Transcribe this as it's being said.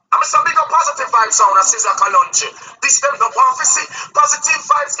Positive vibes sound a scissor calunchi. This them no want to see. Positive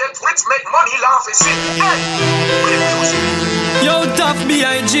vibes get rich, make money laugh and see. Hey, with music. Yo, tough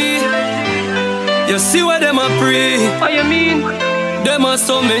B.I.G. You see what them a pray. What you mean? Them are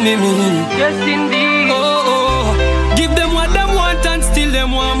so many mean. Yes, indeed. Oh, give them what them want and still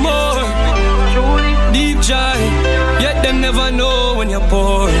them want more. Truly. Deep Jahi, yet them never know when you're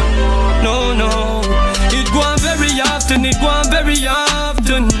poor. No, no. It go on very often, it go on very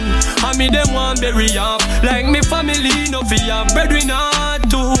often. I mean them want very off. Like me family, no fear, breadwinner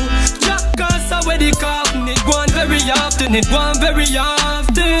too. Jackass where the coffin, it go on very often, it go on very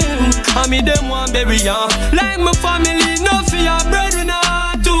often. I mean them want very off. Like my family, no fear,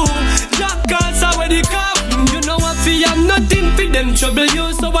 breadwinner too. Jackass where the coffin, you know what fear, nothing for them trouble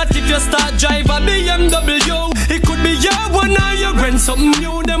you. So what if you start drive a BMW? It could be your one or your grand, something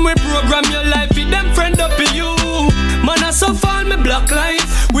new. Then we program your life with them friend up in you. Man, I so far me black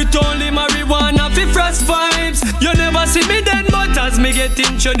life with only marijuana fi frost vibes. You never see me dead, but as me get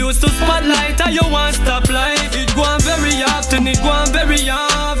introduced to spotlight, you want stop life. It go on very often, it go on very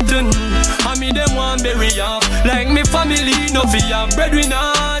often. I mean them want very off. Like me family, no fear,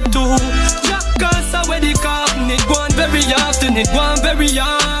 breadwinner too. Jackass where the coffin, it go on very often, it go on very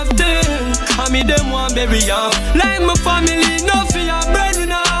often. I mean them want very off. Like my family, no fear,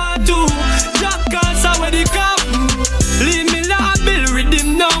 breadwinner too. Jackass where the coffin. Leave me like a bill with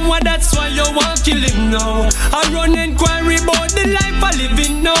him now, and that's why you want kill him now. I run inquiry about the life I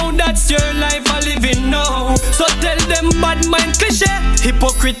living now. That's your life I living now. So tell them bad mind cliche,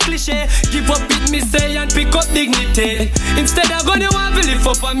 hypocrite cliche. Give up with me say and pick up dignity. Instead of gonna want to lift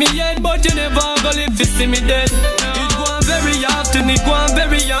up on me head, but you never gonna live to see me dead. It go on very often, it go on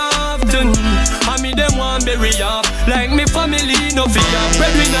very often. I mean them want very off. Like me family, no fear,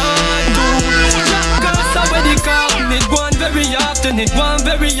 breadwinner too. Jackass where the coffin, it go on very often, it go on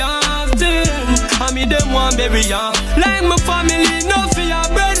very often. I mean them want very off. Like my family, no fear,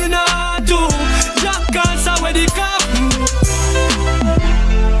 breadwinner too. Jackass where the coffin.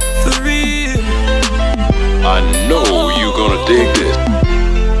 For real. I know you gonna dig this.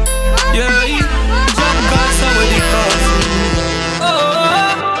 Yeah, Jackass where the coffin.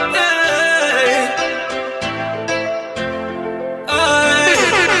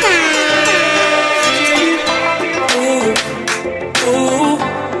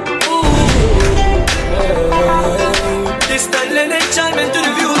 Enchantment to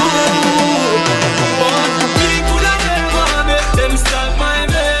the view. But people I never make them stop my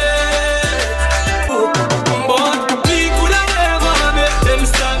bed. But people I never make them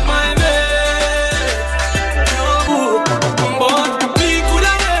stop my bed. No. But people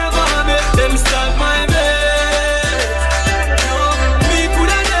I never make them stop my bed. No. People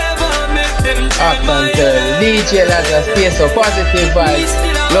I never make them stop my bed. Djlazarus, stay so positive vibes.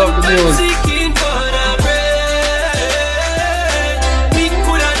 Love the music.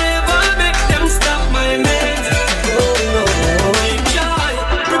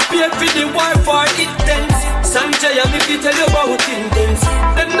 Sanjay, I'm if you tell you about things.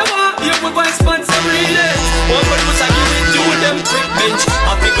 Them never hear my voice sponsor reading. One produce I give it to them quick bench.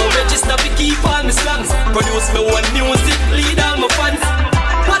 I pick up register to keep all my slangs. Produce me one music, lead all my fans.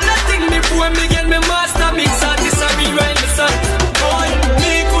 But that thing before me get me master mix artist and rewrite my song. Boy,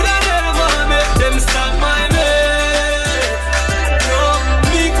 me coulda never make them stop my head. No,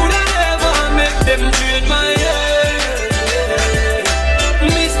 me coulda never make them trade my head.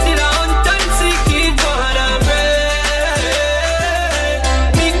 Me still a hunt and seeking for the bread.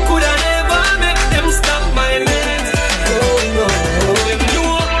 Me coulda never make them stop my head. Oh no, them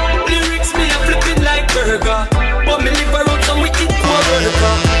know lyrics me a flipping like burger, but me live around some wicked poor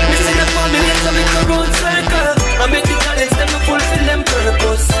worker. Me see the family so me go round circle. I make the talents them to fulfill them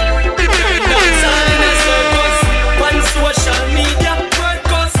purpose. Dance all in a circus, on social media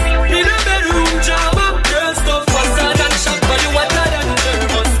workers. In a bedroom job, girls stuff faster than shot, but you hotter than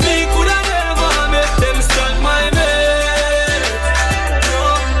nervous. Me coulda never make them start my bed. No,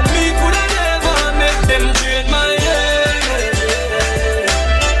 me coulda never make them trade my head.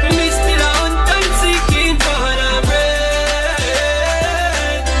 Me still a hunt and seeking for the bread.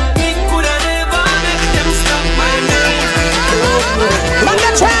 Me coulda never make them stop my head.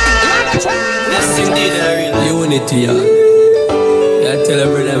 Yes, indeed, I real unity, yeah. I tell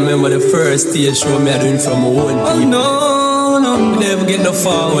everybody, I remember the first stage show me I doing from my own people. Oh, no. Me never get no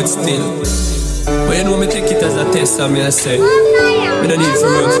forward still. But you know me take it as a test and me I say, me don't need to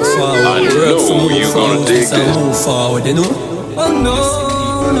work for forward. I work for know move you gonna forward, dig so this. move forward, you know? Oh no.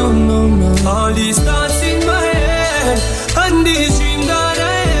 All these thoughts in my head and these dreams that I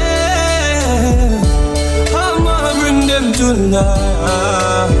have, I'ma bring them to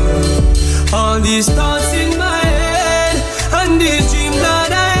life. All these thoughts in my head and these dreams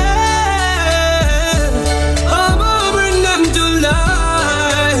that I have, I'ma bring them to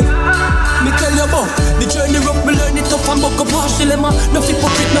life. Me tell you about the journey rough, me learn it tough and buck up harsh dilemma. No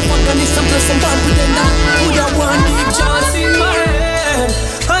hypocrite, no antagonist, and plus some bad pretender. Would I want deep chance in my head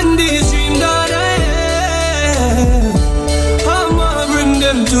and these dreams that I have, I'ma bring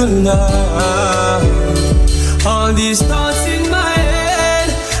them to life. All these thoughts in my head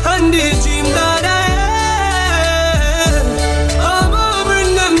and these dreams that I have, I'ma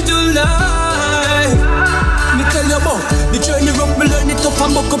bring them to life. Me tell you about the journey rough, me learn it tough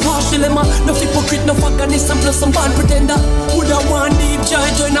and buck up harsh dilemma. No hypocrite, no antagonist, and plus some bad pretender. Would I want deep joy,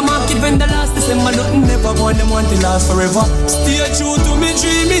 join a market vendor last December. Nothing never want them want to last forever. Stay true to me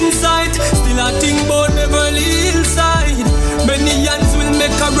dream inside. Still I think about Beverly Hillside. Many hands will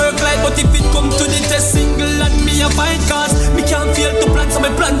make a work light, but if it come to the test, single and me a fight. Cause me can't fail to plan, so me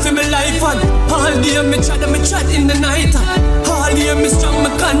plan for my life. And all day me chat in the night. All day me strong,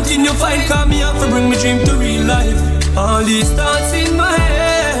 me continue fight. Cause me have to bring my dream to real life. All these thoughts in my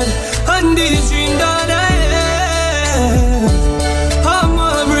head and these dreams that I have,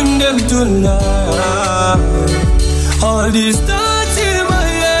 I'ma bring them to life. All these thoughts in my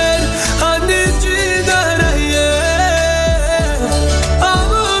head and these dreams that I have,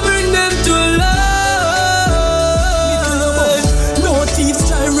 I'ma bring them to life. No thieves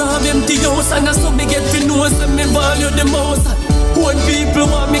try rob empty house, and that's how me get to know some me value the most. When people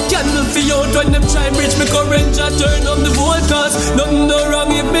want me candle for you, when them try bridge me current, I turn up the volt. Cause nothing no wrong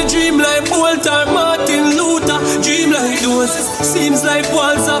if me dream like Bolt or Martin Luther. Dream like those, seems like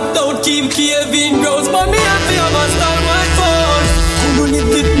walls up doubt keep caving grows. But me happy have a star white force. Who live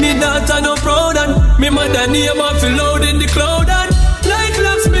with me that I no proud, and me mother name I feel loud in the cloud. And like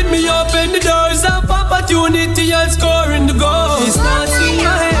love split me open the doors of opportunity and scoring the goals. It's not in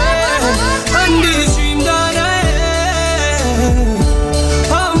my head and this dream that I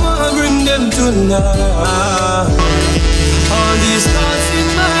I'ma bring them to life. All these thoughts in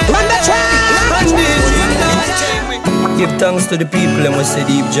my head and these dreams that I give thanks to the people and we say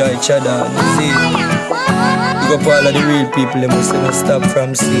deep joy, Chada. See, big up all of the real people and we say no stop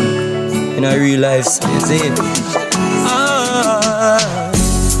from seeing in our real life. See,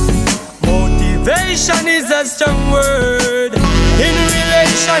 motivation is a strong word in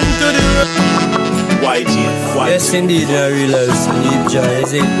relation to the world. Yes, indeed, I realize I need joy,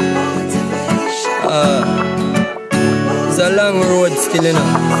 is it? It's a long road still, you know.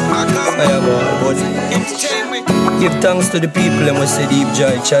 Fireball, but give thanks to the people and we say deep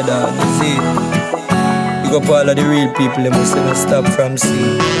joy, Chada, is it? Big up all of the real people and we say no stop from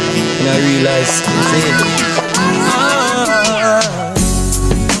seeing and I realize, is it?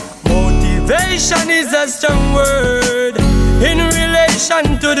 Motivation is a strong word in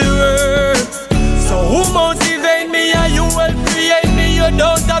relation to the world. So who motivate me and you will create me. You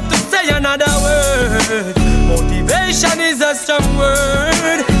don't have to say another word. Motivation is a strong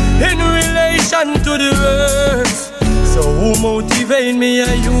word in relation to the words. So who motivate me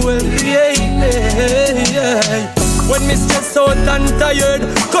and you will create me. When me stress out and tired,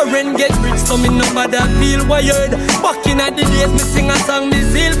 current get rich so me no bother feel wired. Back in the days me sing a song me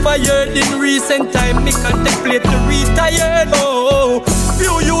zeal fired. In recent time me contemplate to retire. Oh,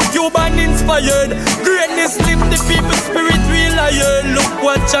 few YouTube and inspired. Greatness lift the people's spirit real higher. Look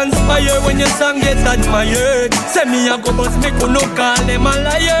what transpire when your song gets admired. Say me a go bust me could no call them a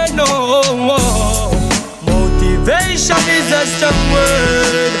liar. No. Motivation is a strong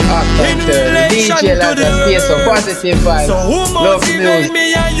word in relation to the world. So who motivate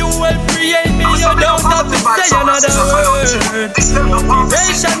me and you will create me. You don't have to say another word.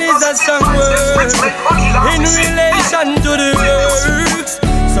 Motivation is a strong word in relation to the world.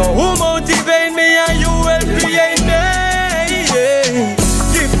 So who motivate me and you will create me.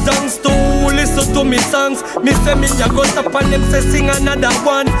 Give thanks to who listen to me songs. Me say me a go stop and them say sing another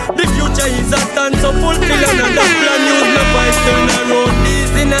one. The future is a dance so fulfill another plan. Use my voice turn around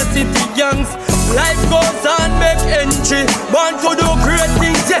these inner city gangs. Life goes on, make entry. Born to do great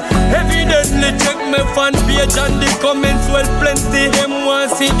things, yeah. Evidently check my fan page and the comments well plenty. Them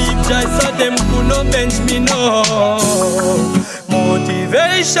want see deep joy so them could not bench me no.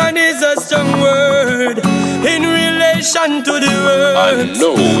 Motivation is a strong word in relation to the world. I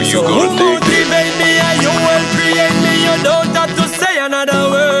know you so gonna who dig this. motivate me and you will create me. You don't have to say another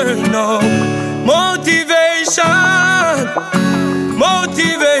word, no. Motivation.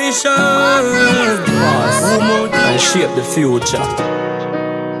 And shape the future.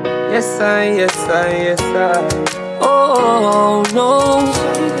 Yes I. Oh no.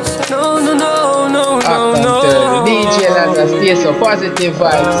 No. no, Act no. and Djlazarus, stay so positive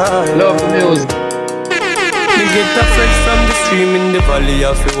vibes. Love the music. Me get a fresh from the stream in the valley. I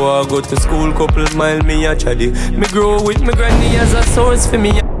feel I go to school, couple mile me a chatty. Me grow with me granny as a source for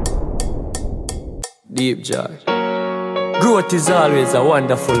me. Deep Jahi. Growth is always a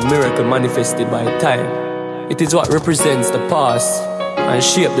wonderful miracle manifested by time. It is what represents the past and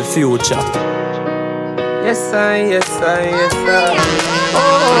shape the future. Yes I, yes I, yes I. Oh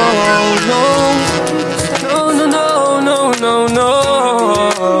no, no, no, no, no, no, no.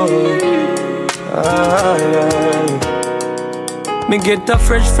 Me get a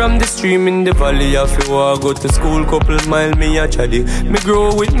fresh from the stream in the valley. I feel I go to school, couple mile me a chatty. Me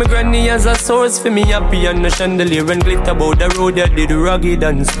grow with me granny as a source for me happy. And no chandelier and glitter about the road that did rugged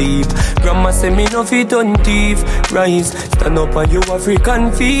and steep. Grandma say me no fit on thief. Rise, stand up on your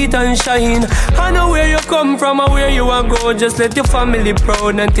African feet and shine. I know where you come from and where you want go. Just let your family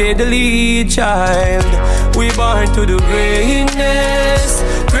proud and take the lead, child. We born to do greatness.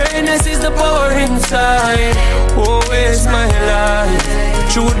 Greatness is the power inside. Oh, where's my life?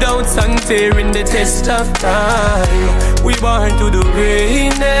 True doubts and fear in the test of time. We born to do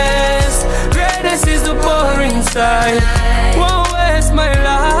greatness. Greatness is the power inside. Oh, where's my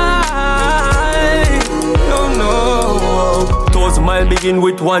life? No, no. 1,000 miles begin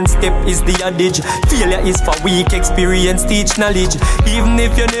with one step is the adage. Failure is for weak, experience teach knowledge. Even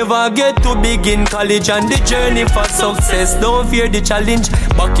if you never get to begin college. And the journey for success, don't fear the challenge.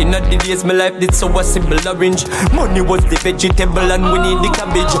 Back in the days, my life did so a simple orange. Money was the vegetable and we need the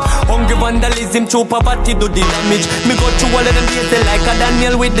cabbage. Hungry vandalism, true poverty do the damage. Me go through all of them days like a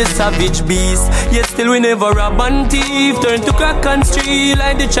Daniel with the savage beast. Yet still we never rob and thief. Turn to crack and street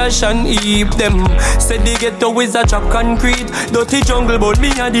like the trash and heap them. Said they get always a trap concrete. Dirty jungle but me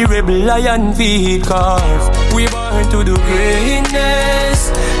and the rebel lion feet. Cause we born to do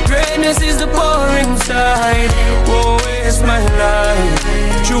greatness. Greatness is the power inside. Won't waste my life.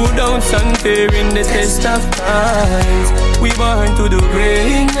 True doubts and fear in the test of times. We born to do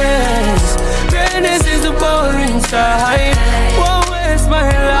greatness. Greatness is the power inside. Won't waste my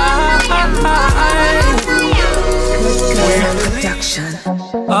life.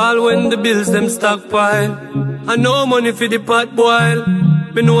 All when the bills them stockpile. I know money for the pot boil.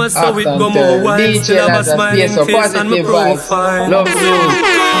 Me know so it go more wild. Still have a smiling face and my profile. Love you.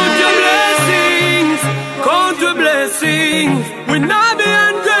 Count your blessings. Count your blessings. We not be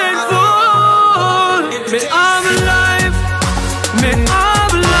ungrateful. Me have life. Me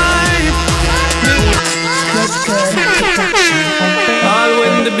have life. All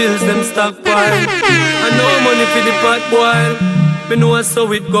when the bills them stockpile. I know money for the pot boil. Me know so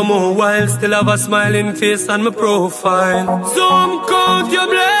it go more wild. Still have a smiling face on my profile. Some count your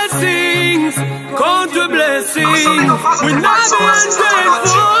blessings. Count your blessings. We not be ungrateful.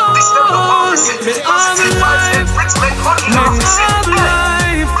 Me have life. Me have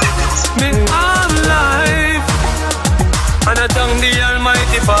life. Me have life. And I thank the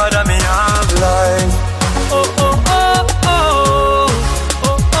Almighty Father me have life. Oh, oh, oh, oh.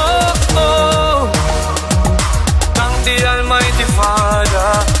 Oh, oh, oh. Thank the Almighty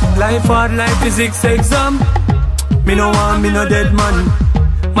Father. Life hard like physics exam. Me no want me no dead man.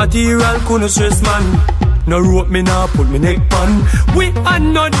 Material couldn't stress man. No rope me now put me neck pan. We are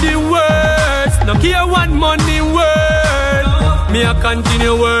not the worst. No care what money worth. Me a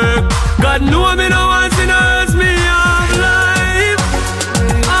continue work. God know me no want sinners. Me have life.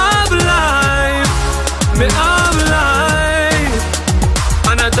 Have life. Me have life.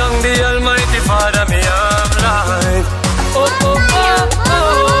 And I thank the Almighty Father. Me have life. Oh, oh, oh,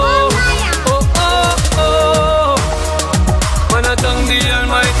 oh. Oh, oh, oh. When I thank the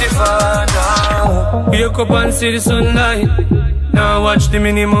Almighty Father. Wake up and see the sunlight. Now watch the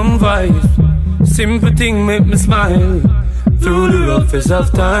minimum vibe. Simple thing make me smile. Through the roughest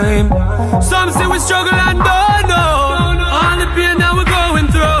of time. Some say we struggle and don't know all the pain that we're going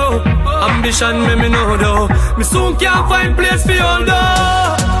through. Ambition make me know though. Me soon can't find place for all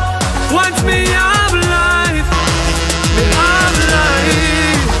though. Once me have life. Me have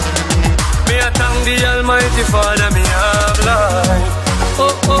life. Me I thank the Almighty Father. Me have life.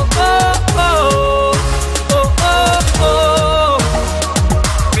 Oh, oh, oh, oh. Oh, oh, oh.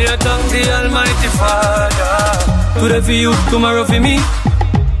 Me I thank the Almighty Father. Today for you, tomorrow for me.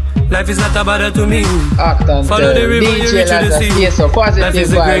 Life is not a bother to me. Follow the river, you reach the sea. So Life is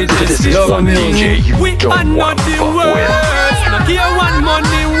the greatest gift for me. We are not the worst. Not here one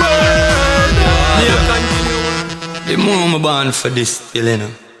money world. The more I'm born for this still, you know.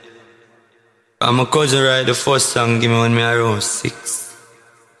 And my cousin write the first song, give me when me around 6.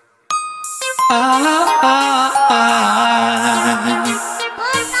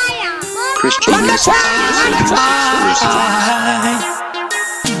 Christian music.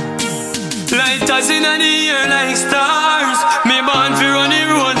 Lighters in the air like stars. Me born fi run the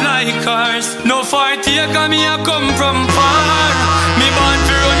road like cars. No fight here, cause me a come from far. Me born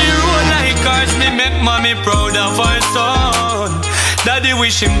fi run the road like cars. Me make mommy proud of her son. Daddy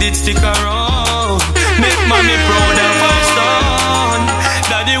wish him did stick around. Make mommy proud of her son.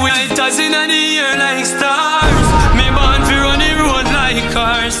 Daddy wish lighters in the air like stars. Me born fi run the road like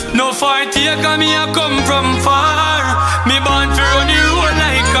cars. No fight here, cause me a come from far. Me born fi run the road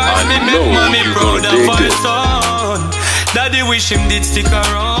like cars. Me make mommy proud of her son. Daddy wish him did stick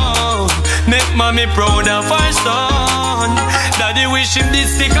around. Make mommy proud of her son. Daddy wish him did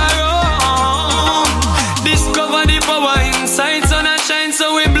stick around. Discover the power inside. Sun a shine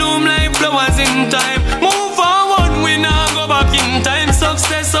so we bloom like flowers in time. Move forward, we nah go back in time.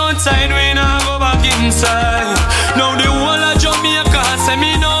 Success outside, we nah go back inside. Now the whole of Jamaica say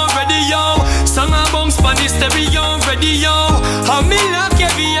me no ready yo. Song a bounce pan the stereo ready yo. How me lock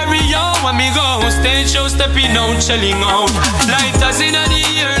every area when me go stage show stepping out, shelling out. Lighters in the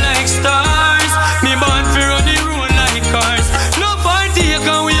air like stars. Me born fi run the road like cars. No party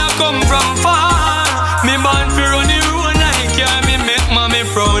cause we a come from far. Me born fi run the road like car. Me make mommy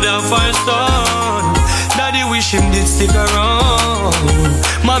proud of her son. Daddy wish him did stick around.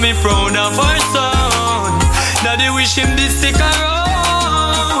 Mommy proud of her son. Daddy wish him did stick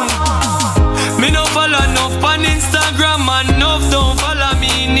around. Me no follow enough on Instagram and enough don't follow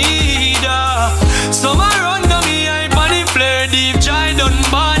me neither. Some a run down me hype on the flare deep. Jai done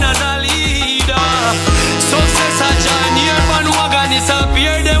born as a leader. Success a join here pan wagon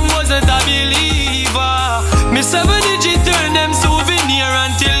disappear. Them wasn't a believer. Me 7-digit turn them souvenir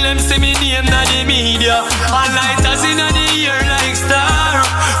until them see me name na the media. And lighters in the air like star.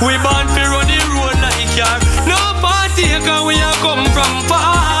 We born fi run the road like car. No party cause we a come from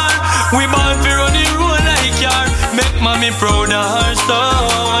far. We born fi run the road like car. Make mommy proud of her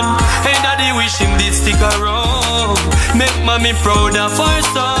son. Hey daddy wish him did stick around. Make mommy proud of her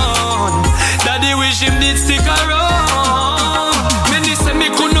son. Daddy wish him did stick around. Many say me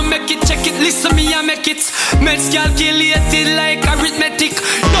couldn't make it, check it, listen me I make it. Meds calculated like arithmetic.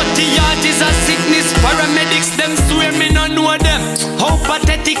 Dirty heart is a sickness. Paramedics them swear me no know them. How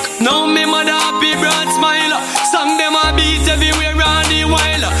pathetic. Now me mother happy broad smile. Song them a beat everywhere on the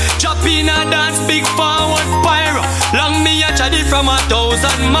while. Chop in a dance big forward pyro. Long me a chatty from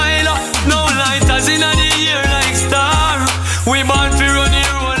 1,000 mile. No lighters in the air like star. We born fi run the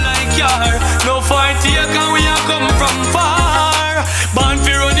road like car. No fight here cause we a come from far. Born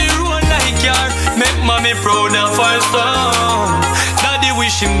fi run the road like car. Make mommy proud of her son. Daddy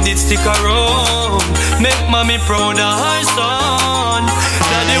wish him did stick around. Make mommy proud of her son.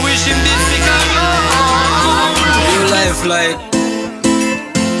 Daddy wish him did stick around. New life like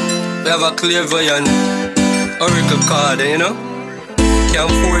we have a clairvoyant oracle card, you know. Can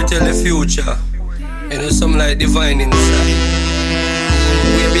foretell the future. You know, something like divine inside.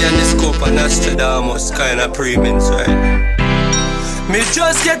 We be on the scope and Nostradamus kind of premiums, right? Me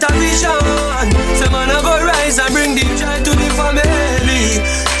just get a vision. Say man I go rise and bring the joy to the family.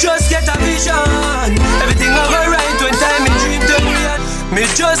 Just get a vision. Everything I go right when time in dream turn real. Me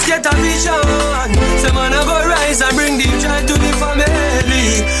just get a vision. Say man I go rise and bring the joy to the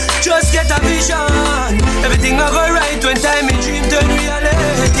family. Just get a vision. Everything I go right when time in dream turn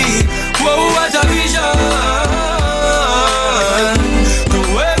reality. Whoa, what a vision. To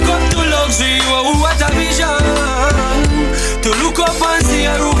wake up to luxury. Whoa, what a vision. To look up and see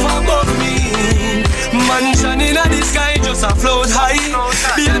a roof above me. Mansion in the sky just a float high.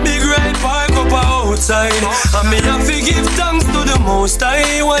 Be a big red park up outside. And me have to give thanks to the most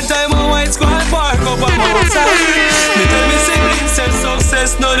high. One time a white squad park up outside. Me tell me siblings say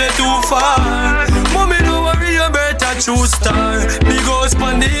success no they too far. Mommy no worry you better choose star. Big house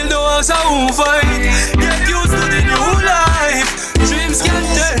pan the hill no house a who fight. Get used to the new life. Dreams can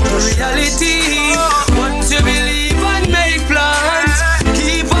turn to reality. Once you believe and make plans.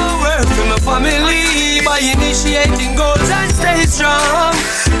 Keep on work for my family. By initiating goals and stay strong.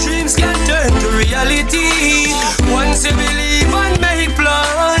 Dreams can turn to reality. Once you believe and make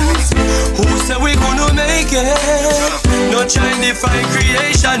plans. Who say we gonna make it? No trying to define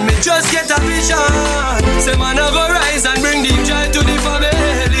creation. Me just get a vision. Say man I go rise and bring the joy to the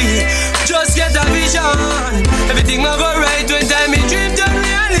family. Just get a vision. Everything I go right when time in dream turn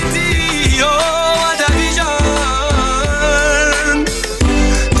reality. Oh, what a vision.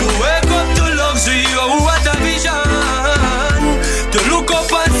 To wake up to luxury. Oh, what a vision. To look up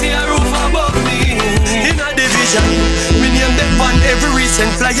and see a roof above me. In a division. Me name them on every every recent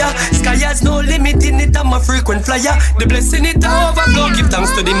flyer. Sky has no limit in it, I'm a frequent flyer. The blessing it overflow, give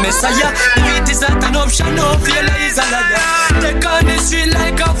thanks to the Messiah. Defeat is not an option, no failure is a liar. Take on the street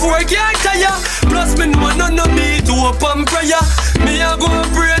like a 4-car tire. Plus me know none of me to open prayer. Me a go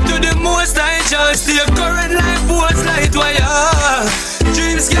pray to the most I just stay current like boats light wire.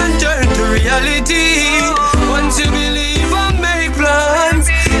 Dreams can turn to reality once you believe and make plans.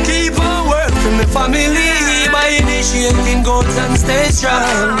 Keep on work for my family by initiating goals and stay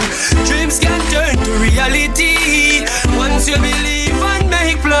strong. Dreams can turn to reality once you believe and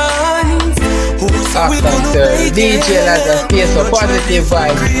make plans. Awesome, sir. Djlazarus, space for positive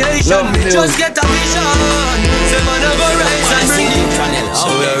vibes. Love music. Just get a vision. Say man I go rise and bring it. So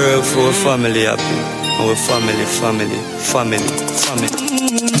we are real for family happy. Our family.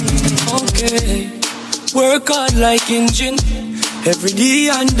 Okay. Work hard like engine. Every day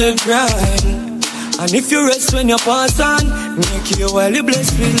on the grind. And if you rest when you pass on, make you while you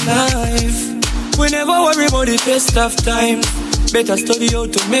blessed with life. We never worry about the test of time. Better study how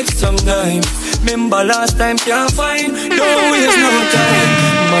to make some time. Remember last time can't find. Don't waste no time.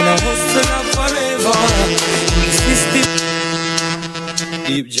 Man I hustle up forever. The system.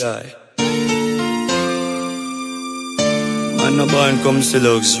 Deep Jahi. Man no born comes to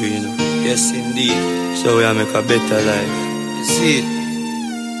luxury, you know. Yes indeed. So we make a better life. You see it.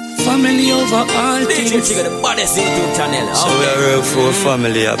 Family over all things. You got the baddest YouTube channel. So we are real for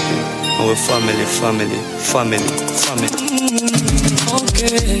family happy. Our family.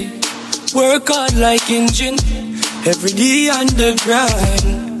 Okay. Work hard like engine. Every day on the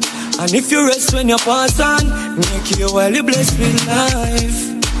grind. And if you rest when you pass on, make you while you blessed with life.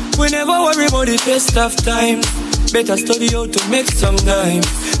 We never worry about the test of time. Better study how to make some time.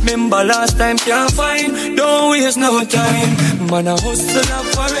 Remember last time can't find. Don't waste no time. Man I hustle up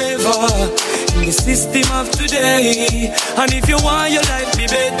forever in the system of today. And if you want your life be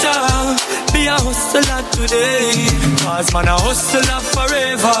better, be a hustler today. Cause man I hustle up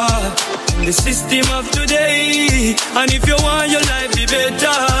forever in the system of today. And if you want your life be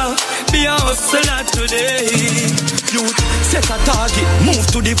better, be a hustler today. Youth, set a target, move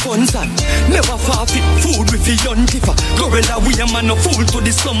to the fun side. Never forfeit, food with a young kiffer. Gorilla we a man no fool to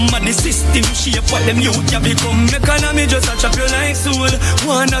the sum of the system. Shape what them youth ya become. Economy just a chop you like soul.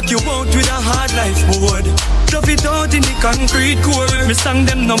 Wanna knock you out with a hard life board. Love it out in the concrete core. Me sang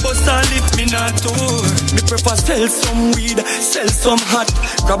them no bust or lift me not tour. Me prefer sell some weed, sell some hot.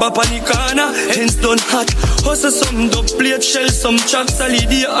 Grab up on the corner, hands done hot. Hustle some dub plate, shell some tracks. Solid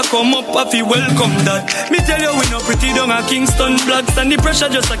I come up, I feel welcome that. Me tell you we no pretty down a Kingston blocks. And the pressure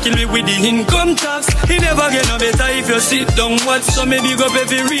just a kill me with the income tax. It never get no better if you sit down watch. So maybe go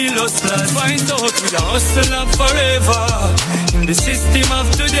every real hustlers. Find out we a hustle up forever in the system of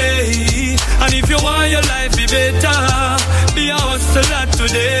today. And if you want your life be better, be a hustler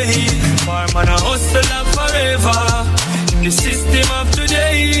today. For man a hustle up forever in the system of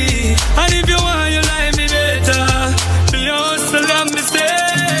today. And if you want your life be better, be a hustler me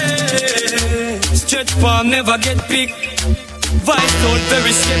say. Stretch palm never get picked. Vice out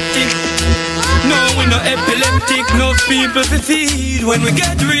very skeptic. No we no epileptic. No people to feed when we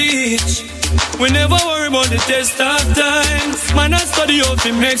get rich. We never worry about the test of time. Man I study how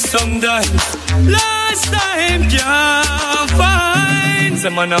to make some dimes. Last time can't find. Say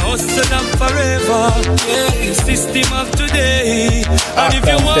man I hustle up forever. Yeah, the system of today. And if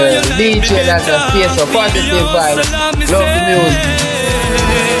you want your life be better, Djlazarus, so positive vibes. Love the music.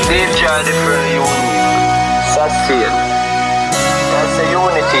 Deep Jahi different unique. Succeed. That's a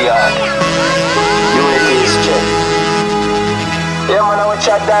unity yard. Unity is strength. Yeah man, I watch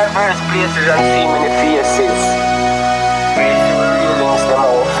at diverse places and see many faces. Feelings them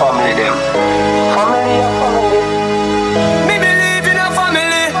our family them. Family. Me believe in a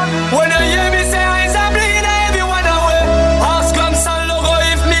family. When I hear me say eyes are bleed, everyone away. House comes and logo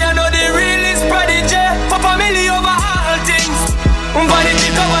if me I know the realest prodigy. For family over all things.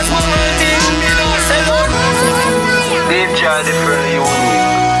 Vanity covers small things. Me no sell out. Deep Jahi different unique.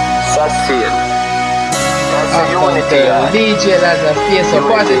 Succeed. Djlazarus, space for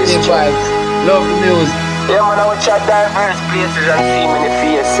positive vibes. Love the music. Yeah man, I watch at diverse places and see many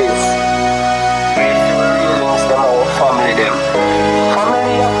faces. Feelings them our family them.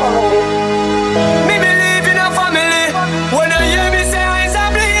 Family. Me believe in a family. When I hear me say eyes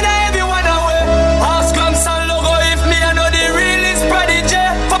are bleed, everyone away. House comes and logo if me I know the realest prodigy.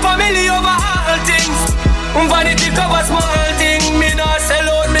 For family over all things. Vanity covers small things. Me not sell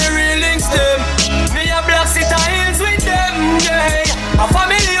out me real links them. Me a black sit hills with them. Yeah, a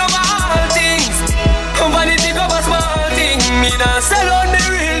family over all things. Vanity covers small things. Me not sell out me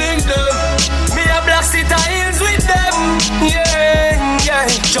real links them. Me a black sit hills with them. Yeah.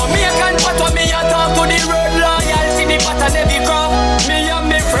 and every crop. Me and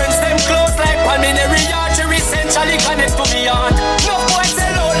me friends, them close like pulmonary artery, essentially connect to me heart. No boys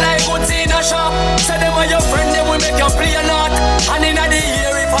sell out like goods in a shop. Say them are your friend, them will make you play a lot. And in the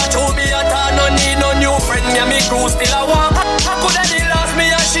year, if I show me a turn, no need no new friend, me and me crew still a walk. I could have the last me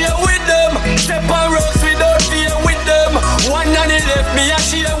and share with them. Step on rocks without fear with them. One on the left, me and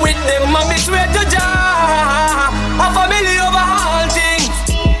share with them. And me swear to Jah, a family over all things.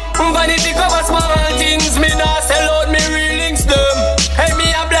 Vanity cover small things. Me not sell out me real links them. Hey,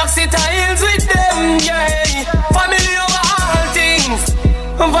 me a black city hills with them. Yeah, family over all things.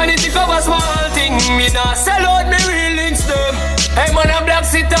 Vanity cover small things. Me not sell out me real links them. Hey, man a black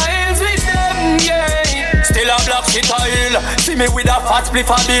city hills with them. Yeah, still a black city hill. See me with a fat spliff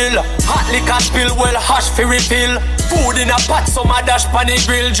a bill. Hot liquor spill, well hash fi refill. Food in a pot, some a dash pan the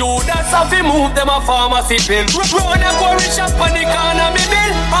grill. Judas a fi move them a pharmacy pill. Run a quarry shop on the corner me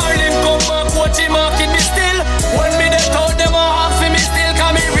bill. All him come back, watch him market me still. When me they told them a ask for me still.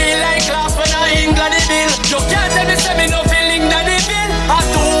 Cause me real like class when I England the bill. You can't tell me say me no feeling that the bill. I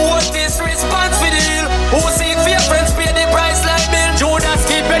do what this response for the deal. Who seek for your friends pay the price like bill. Judas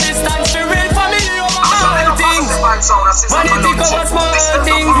keep your distance for real family over all things. Vanity cover small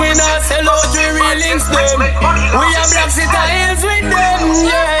things. We not sell out we real links them. We are black city hills with them.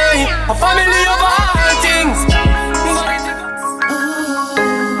 Yeah, a family over all things.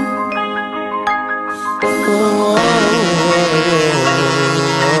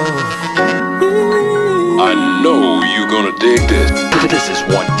 I know you gonna dig this. This is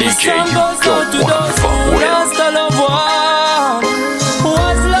one DJ you don't wanna fuck with. Lost a loved one,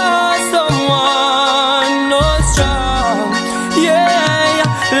 was lost someone, no strong. Yeah,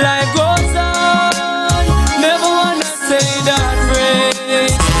 life goes on. Never wanna say that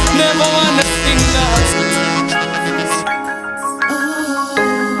phrase. Never wanna sing that.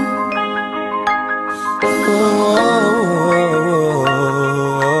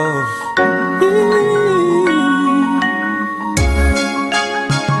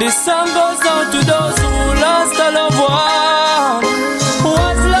 This song goes out to those who lost a loved one, who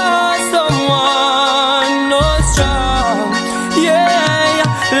has lost someone, no strong. Yeah,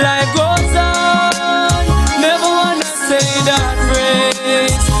 life goes on. Never wanna say that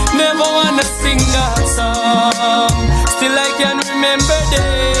phrase. Never wanna sing that song. Still I can remember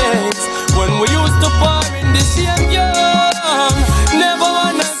days when we used to par in the same young. Never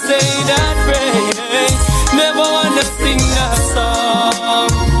wanna say that phrase. Never wanna sing that song.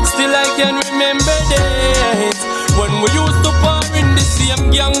 Still I can remember days when we used to par in the same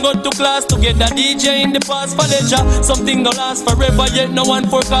gang. Go to class together, DJ in the past for leisure. Something don't last forever, yet no one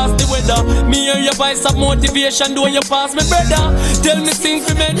forecast the weather. Me and you buy some motivation, do you pass me brother? Tell me things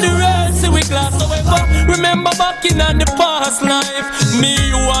we make the rest, see we class however. Remember back in the past life, me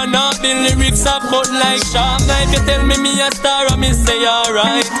you and I the lyrics about like sharp knife. You tell me a star and me say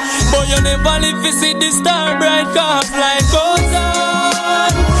alright, but you never live to see the star bright. Cause life goes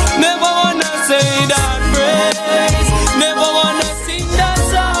on. Never wanna say that phrase. Never wanna sing that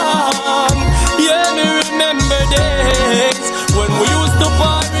song. Yeah, me remember days when we used to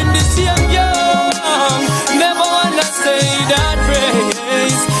par in the same young. Never wanna say that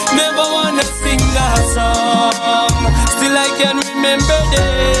phrase. Never wanna sing that song. Still I can remember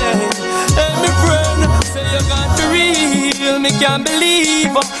days. And my friend say you got to real. Me can't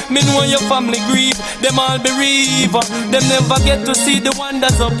believe. Me know your family grieve. Them all bereave. Them never get to see the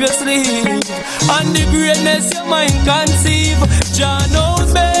wonders up your sleeve. And the greatness your mind conceive. Jah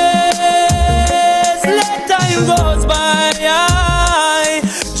knows best. Let time goes by.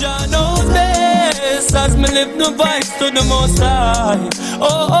 Jah knows best. As me live the vibes to the most high.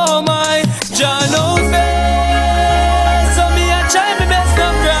 Oh my. Jah knows best. So me a try my best to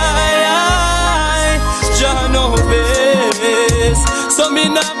cry. Jah knows best. So me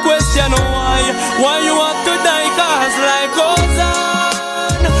not question why you have to die. Cause life goes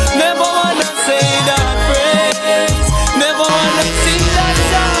on. Never wanna say that phrase. Never wanna sing that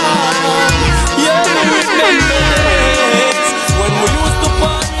song. Yeah, me remember days when we used to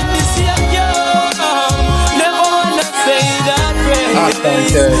party in the same young. Never wanna say that phrase. After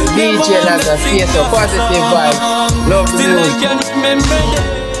Djlazarus, face of positive vibes. Love the Still I music. can remember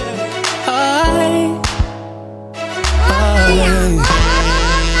days.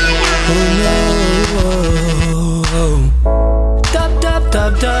 Tap tap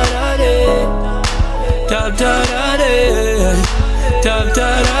tap da da da, tap da da da, tap da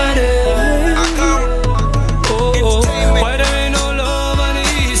da da. Oh, why there ain't no love on the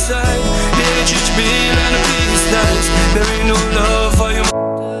east side? The HHB and the peace nights. There ain't no love for you.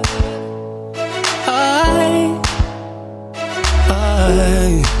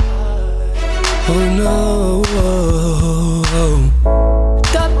 Oh no.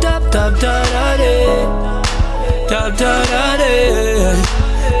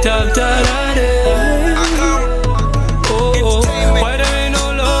 after that day. Oh, why there ain't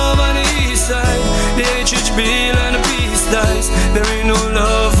no love on the east side? The HHB and the peace dies. There ain't no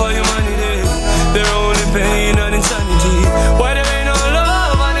love for humanity. There only pain and insanity. Why there ain't no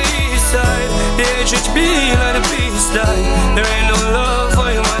love on the east side? The HHB and the peace die. There ain't no love for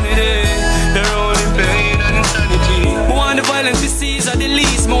humanity. There only pain and insanity. I want the violence disease at the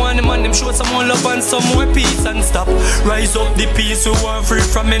least. I want the man them show some more love and some more peace and stop. Rise up the peace who are free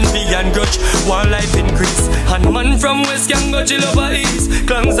from envy and grudge. While life increase. And man from west can go chill over east.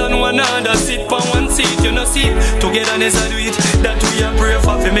 Clans on one another sit on one seat. You know see togetherness I do it. That we are pray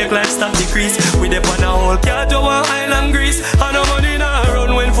for to make life stop decrease. We dep on a whole cat over island Greece. And no money now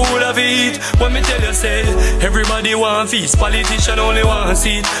run when food have eat. When me tell you say everybody want feast. Politician only want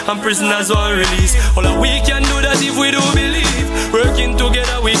seat. And prisoners want release. All that we can do that if we do believe. Working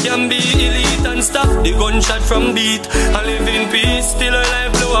together we can be elite. And stop the gunshot from beat. And live in peace. Still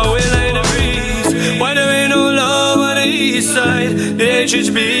alive blow away like the breeze. Why there ain't no love on the east side? The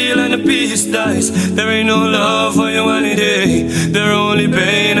HHB and the peace dies. There ain't no love for humanity. There only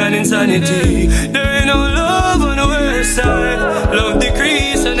pain and insanity. There ain't no love on the west side. Love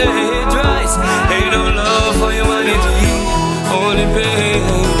decrease and the hate rise. Ain't no love for humanity. Only pain.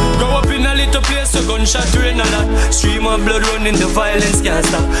 Grow up in a little place, so gunshot rain a lot. Stream of blood running, the violence can't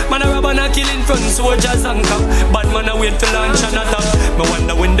stop. Man a rob and a killing front soldiers and cop. Bad man a wait for launch and attack. Me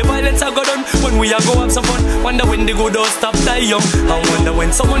wonder when the violence a go done. When we a go have some fun. Wonder when the good don't stop die young. And wonder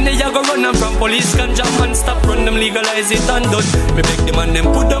when someone they a go run and from police can jam and stop run them legalize it and done. Me beg the man them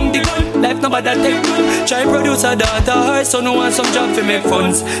put down the gun. Life nobody take none. Try produce a daughter, her son who want some job to make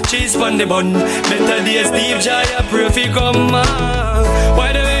funds. Cheese on the bun. Better days deep Jahi a pray fi come on.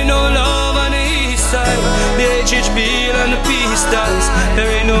 Why there ain't no love on the east side? The HHB and the peace dies. There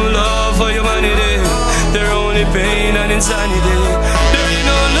ain't no love for humanity. There only pain and insanity. There ain't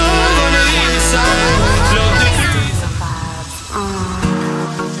no love on the east side. Love the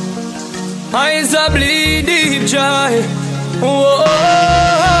eyes are bleed deep, Jahi. Whoa,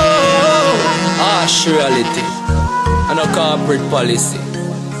 harsh reality and a corporate policy.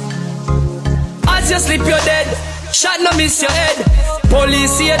 As you sleep, you're dead. Shot no miss your head.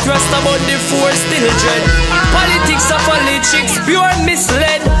 Police here trust about the force still dread. Politics of politics pure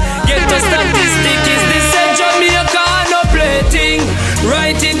misled. Get the statistic is the same Jamaica no plating.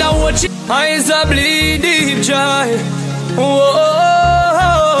 Right in a watch eyes are bleed deep, Jahi.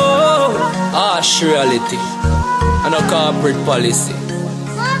 Whoa, harsh reality and a corporate policy.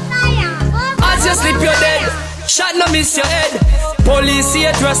 As you sleep you're dead. Shot no miss your head. Police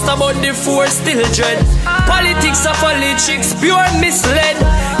here trust about the force still dread. Politics of politics pure misled.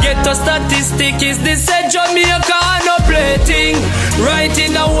 Get a statistic is the said Jamaica no plating. Right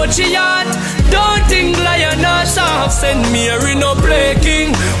in a watch yard. Don't think lioness have send me a no play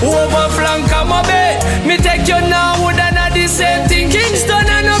king. Over flank I'm a bed. Me take you now would not the same thing. Kingston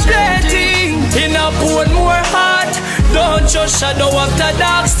and no plating. In a port more heart. Don't just shadow after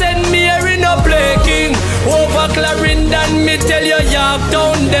dark. Send me a no play king. Over Clarendon me tell you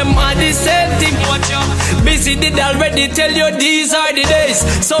Yorktown. Them are the same thing. Watch out. Busy did already tell you these are the days.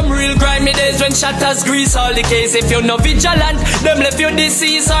 Some real grimy days when shatters grease all the case. If you're no vigilant, them left you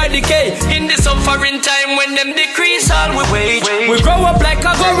disease or decay. In the suffering time when them decrease all we wage. We grow up like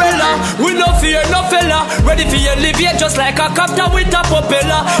a gorilla. We no fear no fella. Ready for your live here just like a copter with a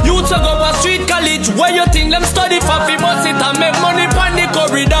propeller. Youths go a street college. Where you think them study for? Fi bust it and make money pon the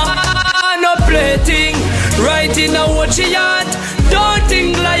corridor. No plating. Right in a watch yard. Don't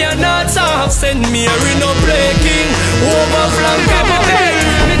think lioness have send me a no breaking. Over flank I'm a bed.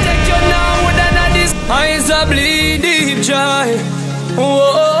 Me take you now with another this. Eyes are bleed deep, Jahi.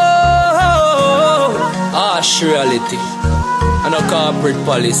 Whoa, harsh reality and a corporate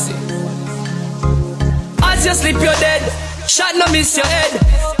policy. As you sleep you're dead. Shot no miss your head.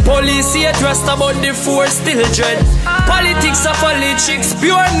 Police here trust about the force still dread. Politics of politics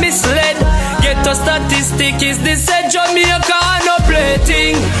pure misled. Get a statistic is the said Jamaica no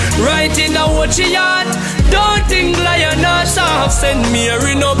plating. Right in a watch yard. Don't think lioness have send me a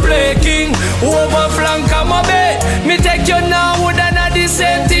no play king. Over flank I'm a bed. Me take you now would not the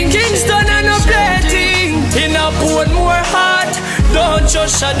same thing. Kingston and no plating. In a port more heart. Don't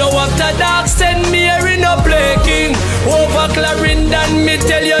just shadow after dark. Send me a no play king. Over Clarendon me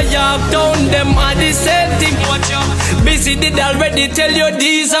tell you Yorktown. Them are the same thing. Watch out. busy did already tell you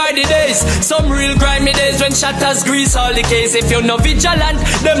these are the days. Some real grimy days when shatters grease all the case. If you're no vigilant,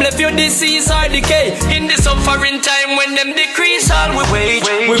 them left you disease or decay. In the suffering time when them decrease all we wage.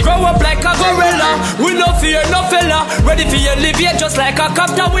 We grow up like a gorilla, we no fear no fella. Ready for your live here just like a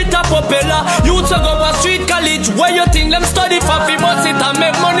copter with a propeller. Youths go a street college, where you think them study for fi bust it and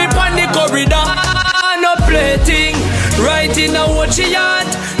make money pon the corridor. No plating, right in a watch yard.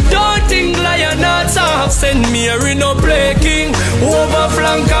 Don't think lion hearts have send me a no play king. Over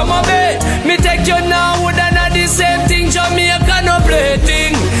flank of my bed, me take you now would not the same thing. Jamaica no play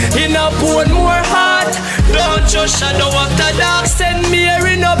thing. In a port more heart. Don't just shadow after dark, send me a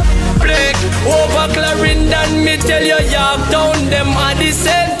no plague. Over Clarendon, me tell you York down them are the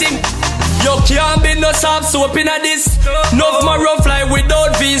same thing. You can't be no soft soap in a this. No of my rough fly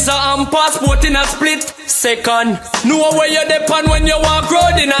without visa and passport in a split second. Know where you depend when you walk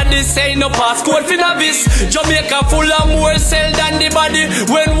road in a this. Ain't no passcode for novice. Jamaica full of more cell than the body.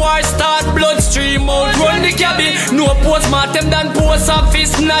 When war start, bloodstream out run the cabby. No postmortem than post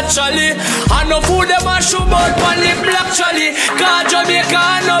office naturally. And no food them a show out on the black trolley. Cause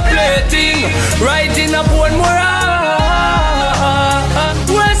Jamaica no plating. Right in a port more.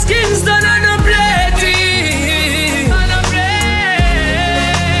 West Kingston and a plating. And a play.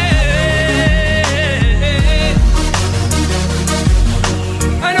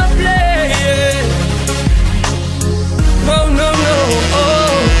 And a play. No, no, no.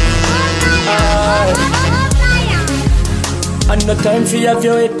 And no time for you have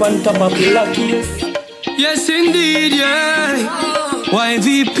your head on top of the lucky. Yes, indeed, yeah.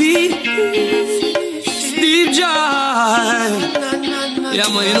 YVP. Steve Jahi. Yeah,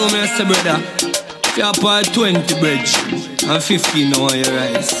 man, you know me, Mr. Brother. If you're part 20 bridge and 15 now on your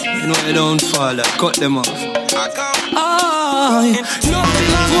rise, you know you don't fall, cut them off. Nothing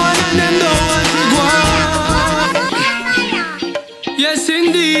I want and them don't want to go. Yes,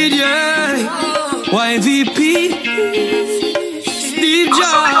 indeed, yeah. YVP Steve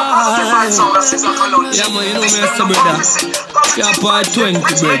Jahi. Yeah, man, you know me, Mr. Brother. If you're part 20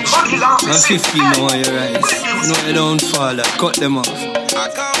 bridge and 15 now on your rise, you know you don't fall, cut them off.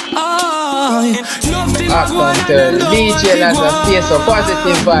 After Djlazarus, face of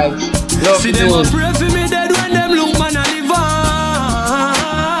positive vibes. Love see them a pray for me dead when them look man a live on.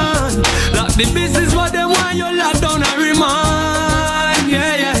 Like the business what them want you lock down and remind.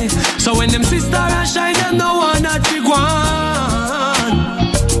 Yeah, yeah. So when them sister and shine them no one that we want.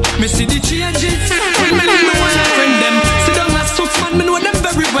 Me see the changes when me no one a friend them. See them as tough man, me know them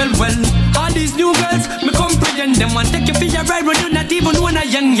very well. All these new girls, me comprehend them. And take you for your ride when you not even when a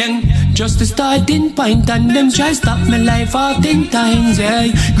young. Just to starting point and them try stop my life 14 times, yeah.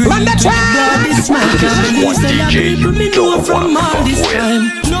 Green to the blood, this man can't believe that people me know from all this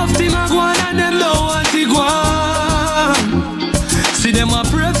time. Nothing I go on and them don't want to go on. See them a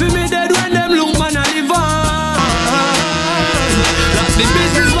pray for me dead when them look man a live on. Like the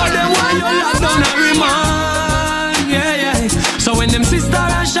business what them want you lock down and remind, yeah, yeah. So when them sister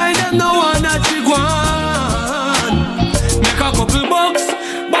and shine them no one that we go on. Make a couple bucks.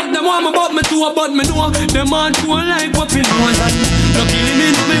 Them want me but me too, but me know them want to like what me know. And luckily me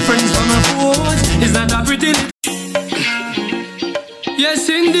know my friends from my foes. Is that a pretty little? Yes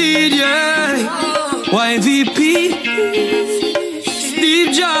indeed, yeah. YVP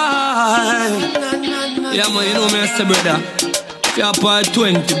Steve Jahi. Yeah, man, you know me, Mr. Brother. If you're part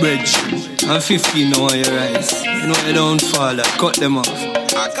 20 bridge and 15 now on your rise, you know you don't fall, cut them off.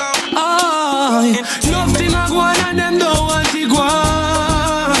 Nothing I go on and them don't want to go on.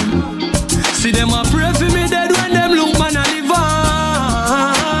 See them a pray for me dead when them look man a live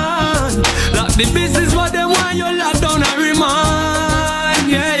on. Like the business what them want you lock down and remind,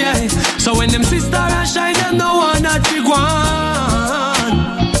 yeah, yeah. So when them sister and shine them no one that we go on.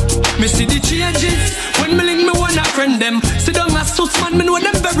 Me see the changes when me link me one a friend them. See them as sus man, me know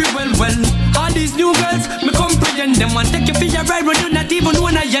them very well. All these new girls, me comprehend them. And take you for your ride when you not even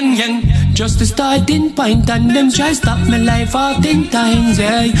when a young. Just to starting point and them try stop my life 14 times,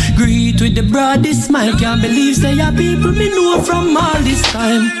 yeah. Greet with the broadest smile, can't believe say your people me know from all this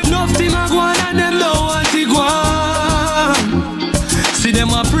time. Nothing I go on and them don't want to go on. See them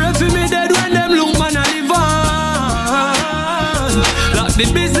a pray for me dead when them look man a live on. Like the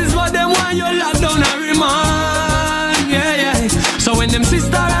business what them want you lock down and remind, yeah, yeah. So when them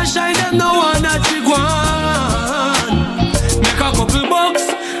sister and shine them no one that we go on. Make a couple bucks.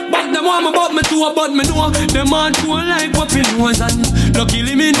 Them want me but me too, but me know them want to like what me knows. And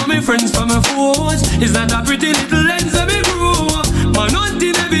luckily me know my friends from my foes. Is that a pretty little lens of me grow? Man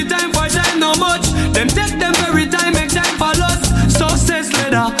hunting every time for time no much. Them take them every time, make time for us. Success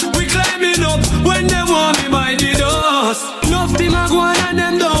leader, we climbing up when they want me by the door.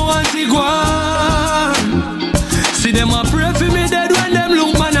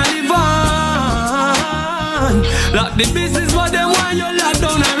 the business, but they want you lock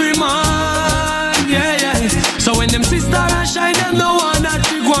down every man. Yeah, yeah. So when them sisters and shine, them no one that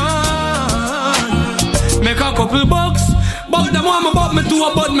we want. Make a couple bucks, but them want me, but me too,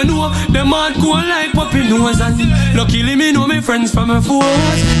 but me know them hard cool like puppy nose. And luckily me know me friends from a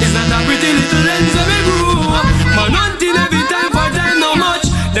force. It's not a pretty little lens of me grew. Man hunting every time for time, no much.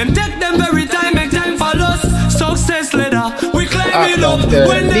 Them take them very time, make time for us. Success leader, we climb it up.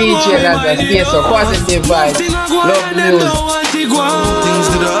 When Djlazarus, space of positive vibes, love news. Things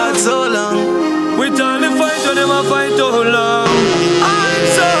to the heart so long. We turn the fight to them a fight too long. I'm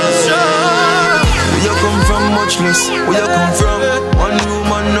so strong. Where you come from, much less. Where you come from? One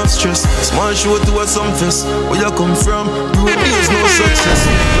room and enough stress. Small show to a some fest. Where you come from? Broke days, no success.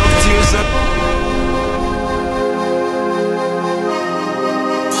 Love tears up.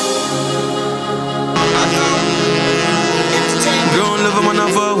 Ground level man a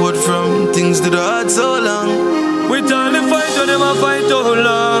forward from. Things to the heart so long. We turn the fight to them a fight too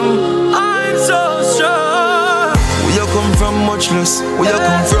long. I'm so strong. Where you come from, much less. Where you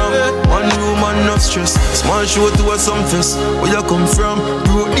come from? One room and enough stress. Small show to a some fest. Where you come from?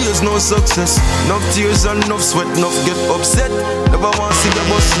 Broke days, no success. Enough tears and enough sweat. Enough get upset. Never want to see the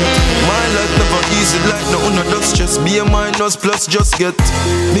bus yet. My life never easy like no under stress. Be a minus plus just get.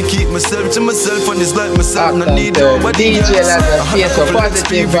 Me keep myself to myself and it's like myself. No need nobody else. Djlazarus, space of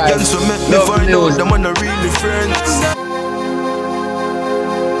positive vibes, love news. Them are really friends.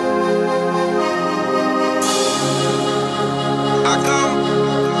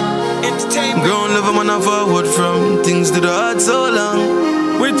 Ground level man a forward from. Things to the heart so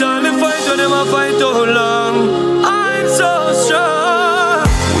long. We turn the fight to them a fight too long. I'm so strong.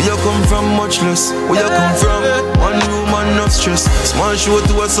 Where you come from, much less. Where you come from? One room and enough stress. Small show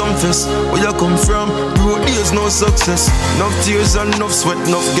to a some fest. Where you come from? Broke days, no success. Enough tears and enough sweat.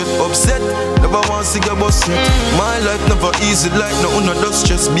 Enough get upset. Never want to see a bus yet. My life never easy like no under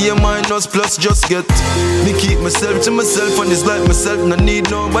stress. Be a minus plus just get. Me keep myself to myself and it's like myself. No need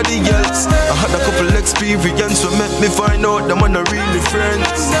nobody else. I had a couple experience what made me find out them are really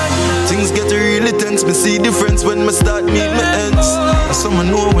friends. Things get really tense. Me see difference when me start meet my ends. And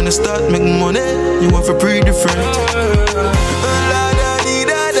someone know when I start making money, you want for pretty different.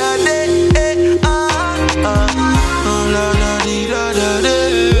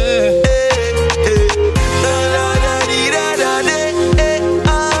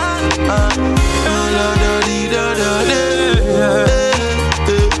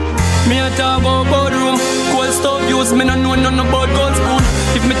 Me a talk about boardroom, cold stove use. Me no know none about gold spoon.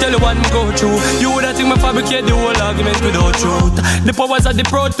 If me tell you what me go through, you woulda think me fabricate the whole argument without truth. The powers of the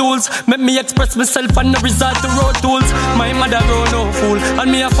pro tools make me express myself and no resort to road tools. My mother grow no fool,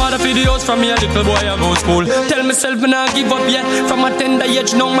 and me a father for the house from me a little boy I go school. Tell myself me nah give up yet. From a tender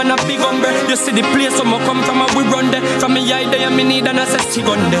age now man a big umbre. You see the place where me come from and we run there. From me eye there me need an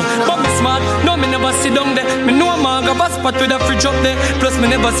assessment gun there. But me smart, no me never sit down there. Me know a man have a spot with a fridge up there. Plus me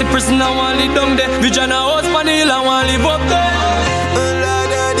never see prison I want live down there. Vision a house pan the hill I want live up there.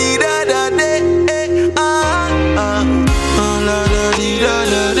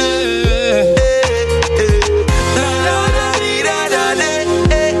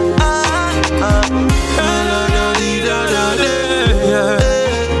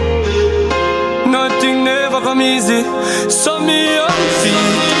 Nothing never come easy, so me on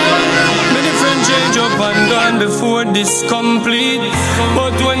feet. Many friends change up and gone before this complete.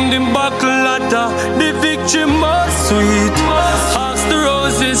 But when the buckle latter, the victory more sweet. Ask the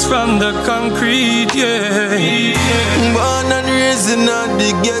roses from the concrete, yeah. Born and raised in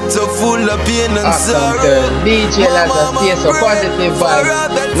the ghetto full of pain and sorrow. Djlazarus, space of positive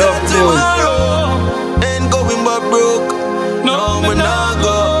vibes, love news. Ain't going but broke, no me nah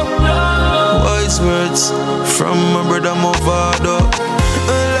go. Wise words from my brother Movado.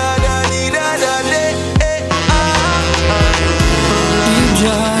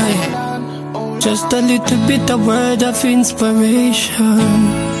 Just a little bit of word of inspiration.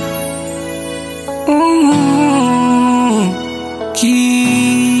 Keep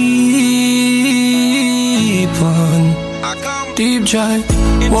on. Deep Jai.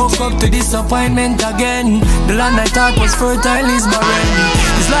 Woke up to disappointment again. The land I thought was fertile is barren.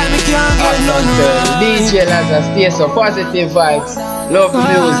 It's like me can't get none right. Djlazarus, space of positive vibes, love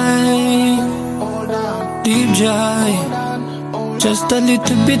news. Deep Jai. Just a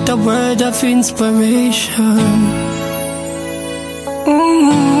little bit of word of inspiration.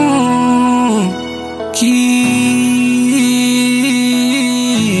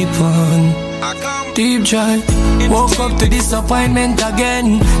 Keep on. Deep Jai. Woke up to disappointment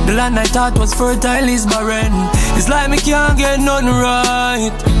again. The land I thought was fertile is barren. It's like me can't get none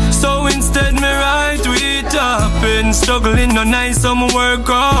right. So instead me write with up. been struggling no night, so me work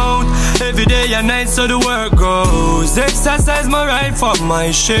out. Every day and night, so the work goes. Exercise my right for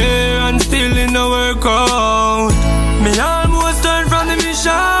my share, and still in the workout. Me almost turned from the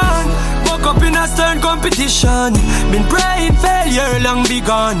mission, woke up in a stern competition. Been praying failure long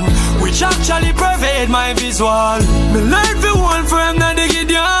begun, which actually pervade my visual. Me learn for one firm that the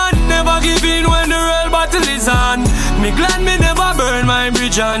Gideon, never give in when the real battle is on. Me glad me never burn my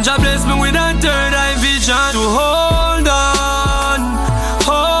bridge, and Jah bless me with a third eye vision. To hold on,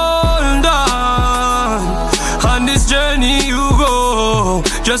 on this journey you go.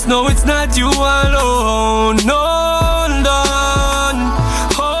 Just know it's not you alone. Hold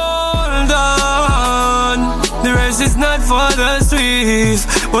on. The rest is not for the swift,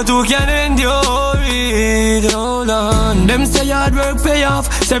 but who can endure it? Hold on. Them say hard work pay off.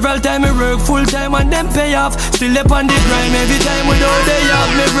 Several times I work full time and them pay off. Still up on the grind every time without day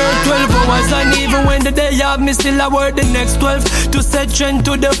off. Me work 12 hours and even when the day off, me still I work the next 12 to set trend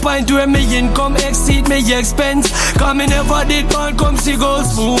to the point where me income exceed me expense. Cause me never did born come see gold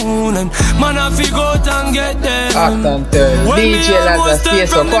spoon, and man I figure out and get them. Djlazarus, stay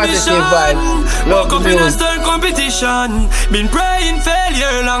so positive vibes. Love music. Competition, been praying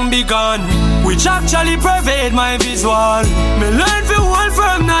failure long begun, which actually pervade my visual. Me learn for one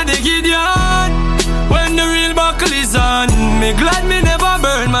from not the Gideon, when the real buckle is on. Me glad me never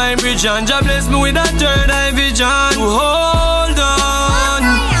burn my bridge, and Jah bless me with a third eye vision. Hold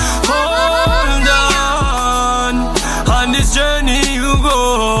on this journey you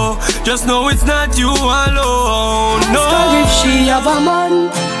go. Just know it's not you alone. No. If she have a man,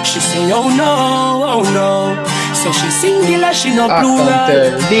 she say oh no. So she singular, she no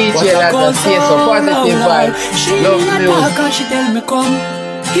plural. Djlazarus, stay so positive vibes. Love music. And she tell me come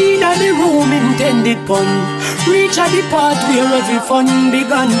in the room intended pun. Reach at the part where every fun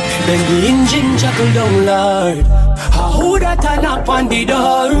begun. Then the engine chuckle down Lord. Who that a knock on the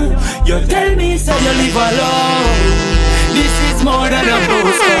door? You tell me say you live alone. This is more than a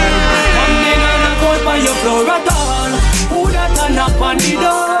postcard. I'm gonna go by your floor at all. Who that a knock on the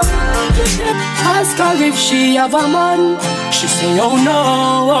door? Ask her if she have a man. She say oh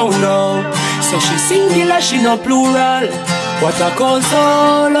no. So she singular, she no plural. What a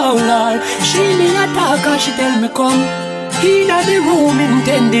console, oh Lord. She me attack and she tell me come in the room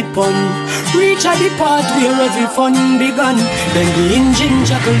intended pun. Reach at the part where every fun begun. Then the engine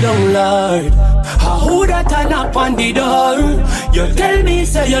chuckle down Lord. Who that a knock on the door? You tell me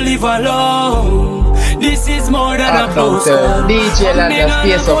say you live alone. This is more than a postcard. Djlazarus,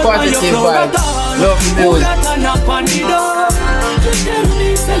 stay so positive vibes. Love music. Who that a knock on the door? You tell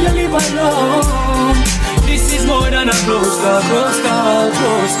me say you live alone. This is more than a close call.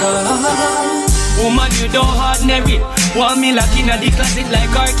 Woman, you don't ordinary. Want me lock in the closet like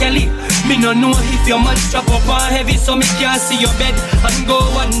R. Kelly. Me no know if your man strap up on heavy, so me can't see your bed and go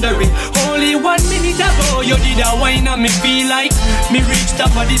wondering. Only 1 minute ago, you did a wine and me feel like me reach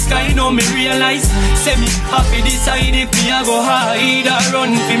top of the sky, now me realize. Say me happy decide if me a go hide or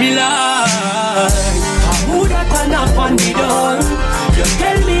run for me life. Who that a knock on the door? You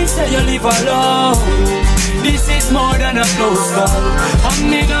tell me say you live alone. This is more than a close call. I'm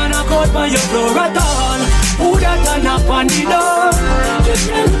me gonna cut by your floor at all. Who that a knock on the door? Just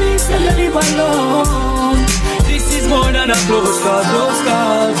tell me say you live alone. This is more than a close call.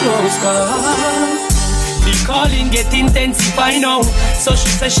 The calling get intensify now. So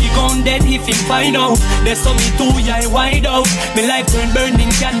she says she gone dead if he find out. They saw me too eye wide out. Me life turn burning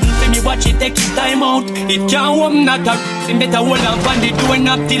candle for me watch it take his time out. It can't warm not a him better hold up on the door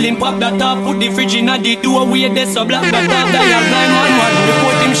knock till him pop that up. Put the fridge in the door where they so black that up. Dial 911.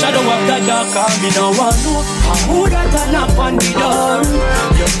 Report him shadow of the dark. Call me no one know. Who that a knock on the door?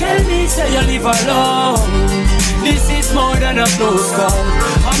 You tell me say you live alone. This is more than a close call.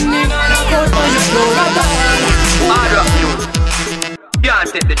 I'm gonna go by your floor at all. Hard rock music. Can't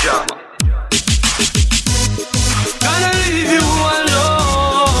take the drama. Gonna leave you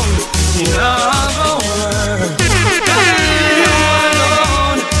alone in our world. Gonna leave you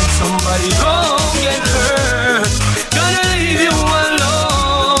alone. Somebody gon' get hurt. Gonna leave you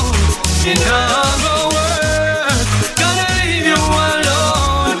alone in our world. Gonna leave you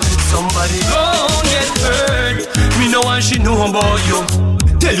alone. Somebody gon' get hurt. Me no one she know about you.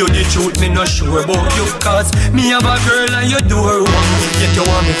 Tell you the truth, me not sure about you. Cause me have a girl and you do her wrong. Yet you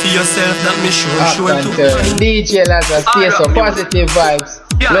want me for yourself, that me sure too. Djlazarus, stay so positive vibes.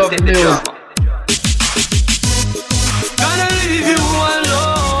 Love music. Gonna leave you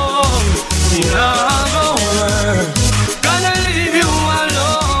alone in our world. Gonna leave you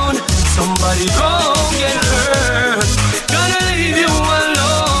alone. Somebody gon' get hurt. Gonna leave you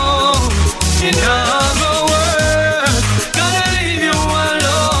alone in our world.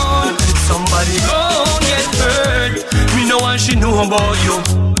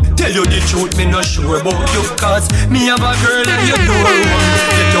 Tell you the truth, me not sure about you, cause me have a girl and you know one.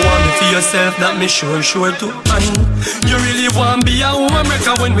 If you want me for yourself, that me sure too. And you really want be a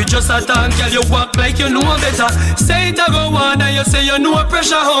homemaker when we just a talk, girl, you walk like you know better. Say it a go on and you say you know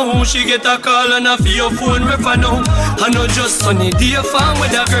pressure. How she get a call and a for your phone refer now. I know just sunny day farm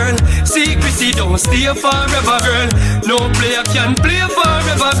with a girl. Secrecy don't stay forever, girl. No player can play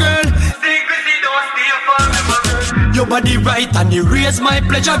forever, girl. Secrecy don't stay forever, girl. Your body right and you raise my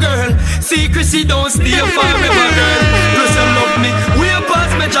pleasure, girl. Secrecy don't stay forever, girl. Plus you love me, we a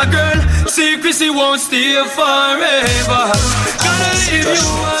past measure, girl. Secrecy won't stay forever. Gotta leave you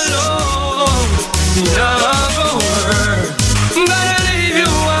alone. Never word. Gotta leave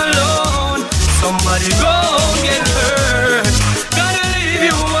you alone. Somebody go get hurt. Gotta leave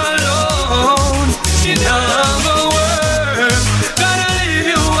you alone. Never word. Gotta leave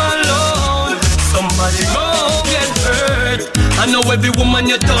you alone. Somebody go get hurt. I know every woman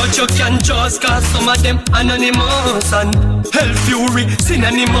you touch you can trust, cause some of them anonymous and hell fury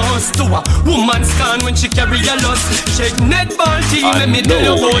synonymous to a woman's scan when she carry a lust. Check netball team and me tell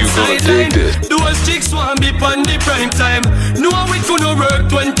you about sideline. Those chicks want be on the prime time. No we couldn't work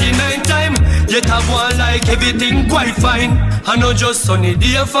 29 time. Yet I want like everything quite fine. I know just sunny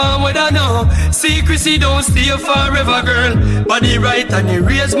day farm with I know. Secrecy don't stay forever, girl. Body right and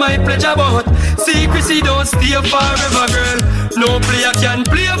erase my pleasure, but secrecy don't stay forever, girl. No player can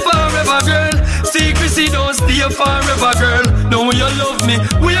play forever, girl. Secrecy don't stay forever, girl. No, you love me,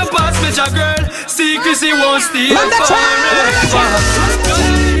 we a pass measure, girl. Secrecy won't stay forever.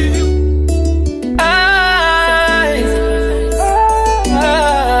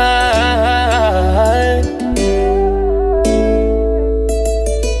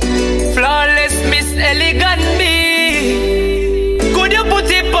 Flawless Miss Elegant me. Could you put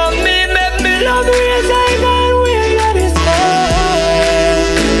it on me? Make me love you as I can.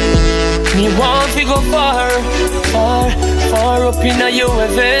 Me want to go far up in your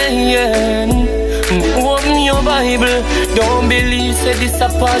heaven. Open your Bible. Don't believe say this a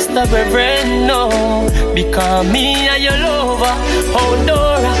pastor reverend, no. Because me and your lover,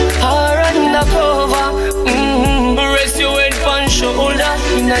 outdoor or undercover. Rest your head on shoulder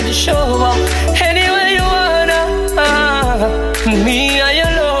in the shower. Anywhere you wanna. Me and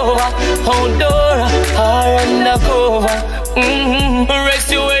your lover, outdoor or undercover. Rest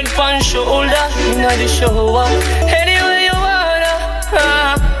your head on shoulder in the shower. Anywhere you wanna.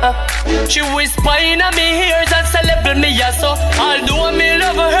 She whisper in me ears and say level me ya so. Although me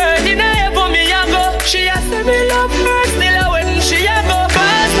love her, in a heaven me a go. She a say me love her, still a when she a go.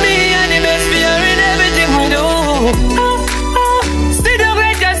 Cause me and the best fear in everything we do. Still the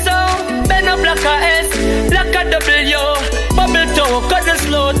greatest sound. Bend up like a S, like a W. Bubble toe, cuddle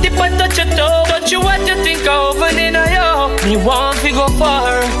slow, tip and touch your toe. Touch you what you think of and in a yo. Me want to go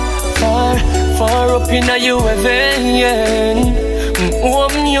far up in a you heaven.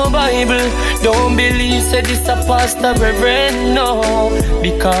 Open your Bible. Don't believe say this a pastor reverend, no.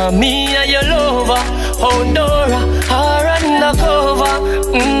 Because me and your lover, outdoor or undercover.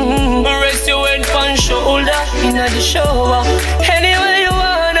 Rest your head on shoulder in the shower. Anywhere you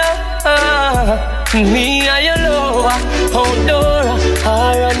wanna. Me and your lover, outdoor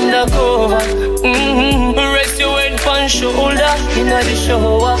or undercover. Rest your head on shoulder in the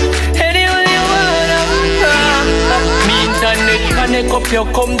shower. Anywhere you wanna. Me internet connect up your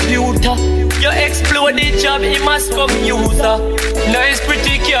computer. You explode the job, he must come user. Nice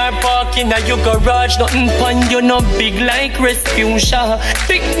pretty car parking at your garage. Nothing pan you no big like rescue shot.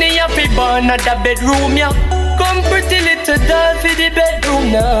 Pick me up a barn at the bedroom, yeah. Come pretty little doll for the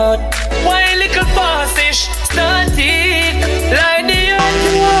bedroom, not. Why little passage, static. Like the earth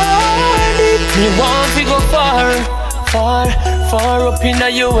want it. Me want to go far up in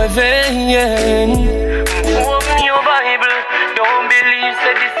your heaven. Open your Bible. Don't believe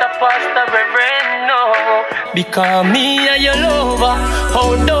say this a pastor reverend, no. Because me and your lover,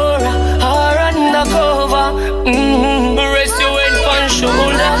 outdoor or undercover. Rest your head on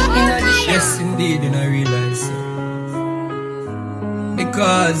shoulder. Yes, indeed, and I realize so.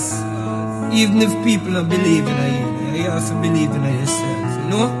 Because even if people don't believe in you, you have to believe in yourself, you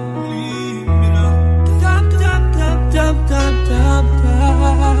know?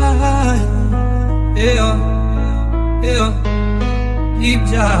 Yeah, deep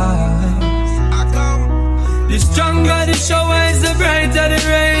dives. The stronger the shower is, the brighter the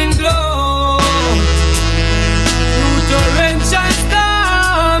rain glows. Through torrential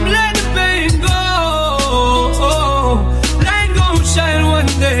storm, let the pain go. Light gon' shine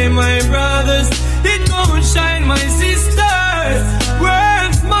one day, my brothers. It gon' shine, my sisters.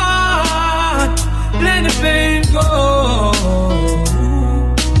 Work smart, let the pain go.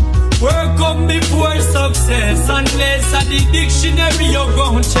 success unless at the dictionary you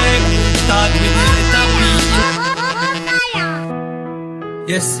gon' check. Start with the letter B.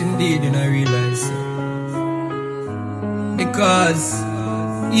 Yes, indeed, and I realize so. Because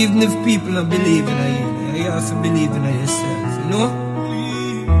even if people don't believe in you, you have to believe in yourself, you know?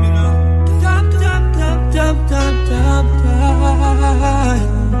 Top.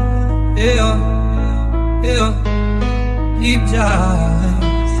 Yeah. Deep dives.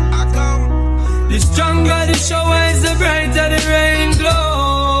 The stronger the shower is, the brighter the rain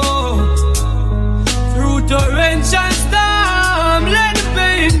glow. Through torrents and storm, let the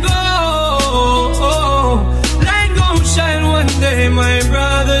pain go. Light gon' shine one day, my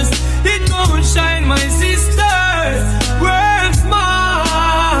brothers. It gon' shine, my sisters. Work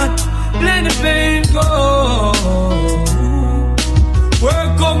smart, let the pain go.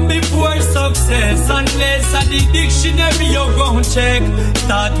 Work on before success, unless at the dictionary you gon' check.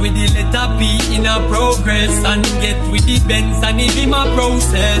 Start with the letter P in a progress, and get with the bends and it in a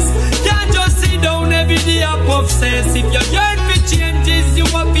process. Can't just sit down every day up obsess. If you yearn for changes, you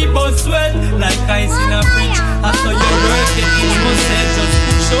want people swell like ice in a fridge. After your work, it must say just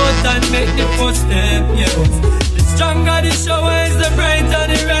push out and make the first step, yes. The stronger the shower is, the brighter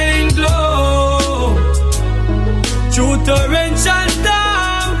the rain glow. Through torrents and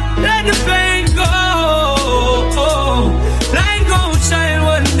storm, let the pain go. Light gon' shine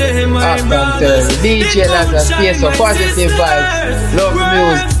one day, my brothers. Djlazarus, space for positive vibes, love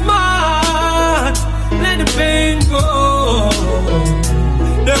music. Smart, let the pain go.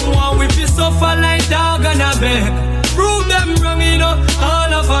 Them want we fi suffer like dog and a beg. Prove them wrong, you know,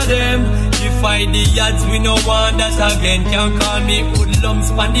 all of them. Defy the odds, we no want that again. Can't call me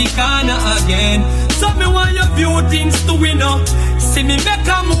hoodlums on the corner again. So me want you view things to win up. See me make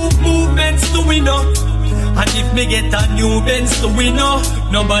a movements to win up. And if me get a new Benz to win up,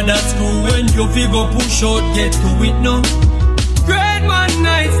 nobody screw when you figure push out, get to it no. Great man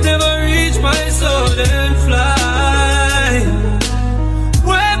nights never reach my soul and fly.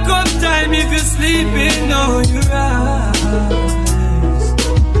 Wake up time if you're sleeping, now you rise.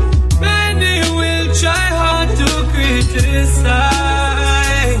 Many will try hard to criticize,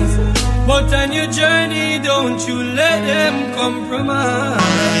 but on your journey, don't you let them compromise.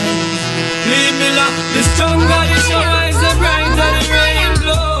 Leave me lock, the stronger the shower is, the brighter the rain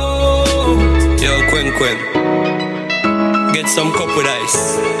glow. Yo, Quen, get some cup with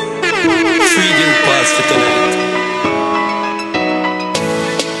ice. Free guilt pass for tonight.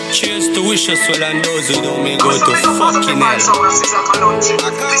 Cheers to wish us well and those who don't may go to fucking hell.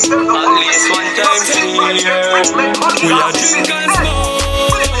 At least one time here, we are drink and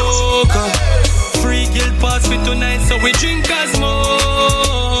smoke. Free guilt pass for tonight, so we drink as much.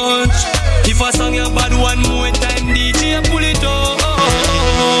 If a song you bad one more time, DJ pull it up.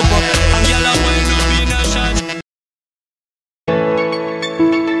 And y'all are wind up in a shot.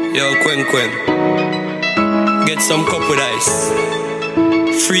 Yo, Quen, get some cup with ice.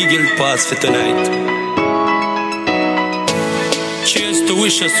 Free guilt pass for tonight. Cheers to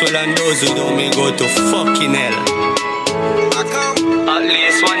wish us well and those who don't may go to fucking hell. At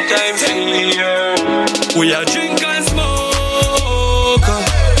least one time here, we are drink and smoke.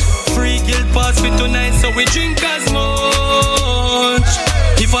 Free guilt pass for tonight, so we drink as much.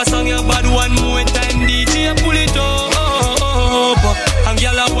 If a song you bad one more time, DJ pull it up. And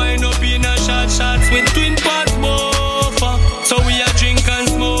y'all are wind up in a shots with twin parts buffer. So we are drink and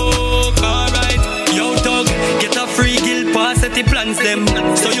smoke, alright. Yo dog, get a free guilt pass at the plans them.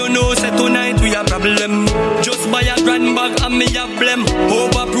 So you know say tonight we a problem. Just buy a grand bag and me have blem.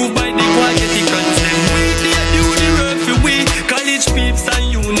 Overproof by the quality crunch them. We do the work for we college peeps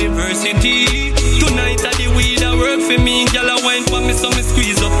and university. Tonight at the weed I work for me. Y'all a wine for me so me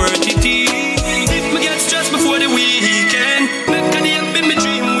squeeze up her titty. If me get stressed before the weekend, make a day be me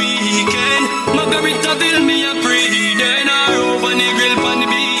dream weekend. Margaritaville me a pray then I over the grill on the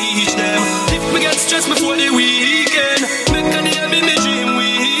beach them. If me get stressed before the weekend, make a day be me dream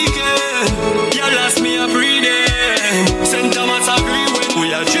weekend. Y'all ask me a pray then. St. Thomas agree when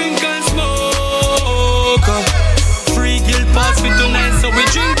we a drink and smoke. Free guilt pass for tonight, so we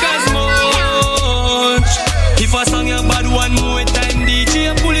drink as much. If a song you bad one more time,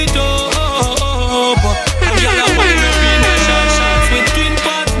 DJ pull it up. And y'all are wind up in a shots with twin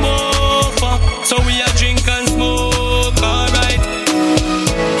parts buffer. So we a drink and smoke, alright.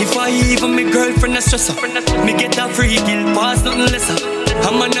 If I even my girlfriend a stressor, me get a free guilt pass, nothing lesser.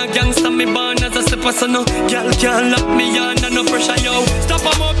 I'm a gangster, me born as a stepper, so no girl can't lock me on and no pressure, yo. Stop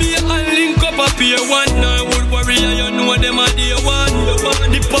a mobile and link up a peer one. No would worry, you know them a day one.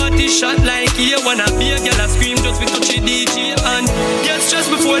 The party shot like here, wanna be a girl a scream just with touch a DJ and get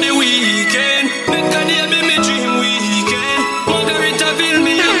stressed before the weekend. Make a day be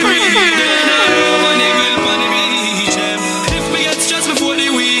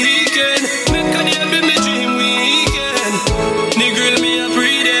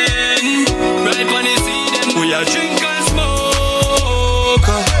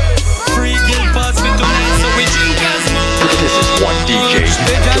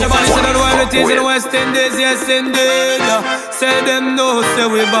it is in the West Indies, yes indeed. Say them no, say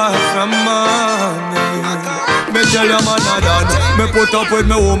we back from money. Me tell you man a done. Me put up with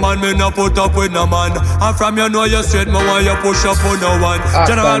me woman, me no put up with no man. And from you know you straight, me want you push up on no one.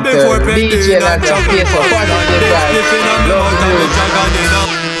 General before pending and travel fast. This in a me mouth and me dragon in a.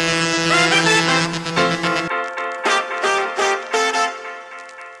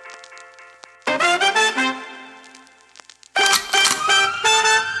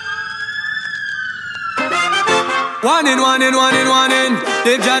 One in.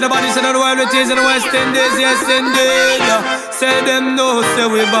 They've tried the bodies in the world, it is in the West Indies, yes indeed. Say them no, say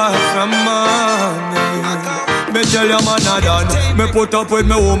we back from money. Me tell you man a done. Me put up with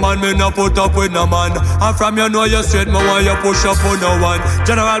me woman, me no put up with no man. And from you know you straight, me want you push up on no one.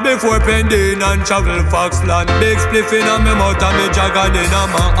 General before pending and travel Foxland. Big spliff in a me mouth and me dragon in a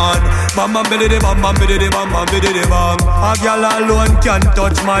my hand. Bam bam biddy bam bam biddy bam bam biddy bam. A girl alone can't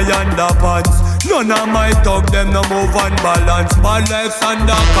touch my underpants. None of my talk, them no move and balance. Bad life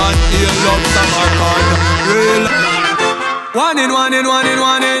under can, heal up some can. Real. One in.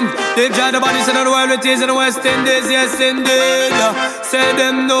 They've tried the bodies in the world, it is in the West Indies, yes indeed. Say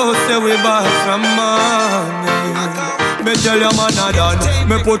them no, say we back from money. Me tell you man a done.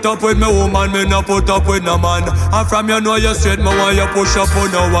 Me put up with me woman, me no put up with no man. And from you know you straight, me want you push up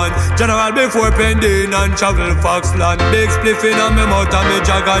on no one. General before pending and travel Foxland. Big spliff in a me mouth and me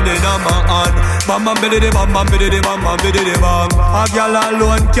dragon in a my hand. Bam bam biddy bam bam biddy bam bam biddy bam. A girl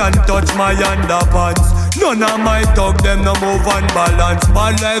alone can't touch my underpants. None of my talk, them no move and balance.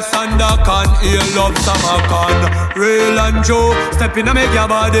 Bad life under can, heal up some can. Real and true, step in a make your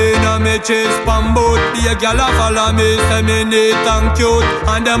body in a me chase pan boot. Be a girl a follow me, say me neat and cute.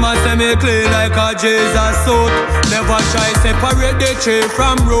 And them a say me clean like a Jesus suit. Never try separate the tree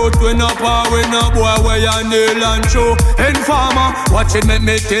from root. We no power, we no boy where you nail and true. Informer, watch it make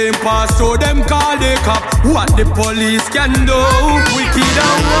me team pass through. Them call the cop, what the police can do. Wicked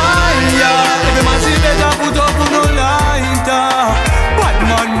and wild, yeah. Every man see better put up on no lighter. Bad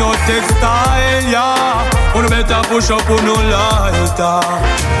man no textile, yeah. You better push up on no lighter.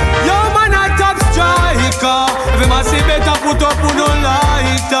 Yo man a top striker. Every man see better put up on no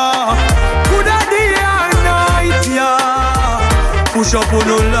lighter. Coulda day and night, yeah. Push up on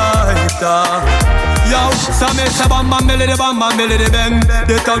no lighter. Yo, some make a bam belly the bang.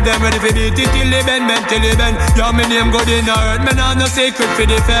 They talk them ready for beat it till they bend till they bend. Yo, me name good in the earth, me nah no secret for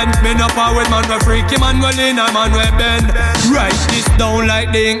defend. Me no power with man we freaky man well in a man we bend. Write this down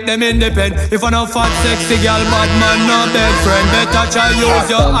like the ink them independent. If I no fat sexy girl bad man no bed friend. Better try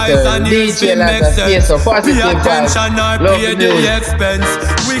use your eyes and ears to make sense. Pay attention or pay the expense.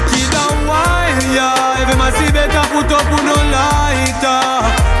 Wicked and wild, yeah. Every man see better put up on no lighter.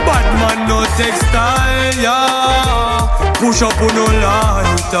 Bad man no textile, yeah. Push up on no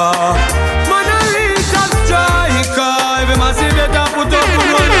lighter. Man a reach a striker. Every man see better put up on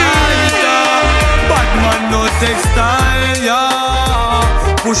no lighter. Bad man no textile, yeah.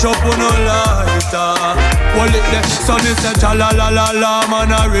 Push up on no lighter. Well it there, son is a cha-la-la-la-la.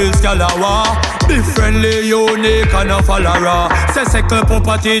 Man a real scalawa. Be friendly, unique and a follower. Say second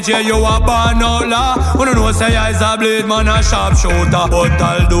Papa TJ, you a born out la. Wanna know say eyes a blade, man a sharp shooter. But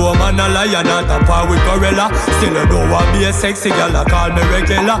although man a lion, not a par with gorilla. Still you know I be a sexy girl, I call me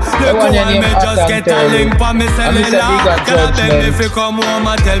regular. They go and me just get a link for me cellular. Can I beg if you come home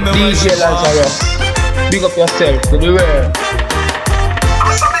and tell me what you want? Big up yourself, to the world.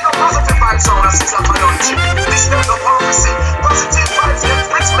 I'm so big up positive vibes on us, it's like a lunch. This is no prophecy. Positive vibes,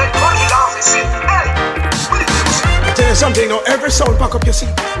 let's make money laugh and shit. Hey, tell you something now, every sound pack up your seat.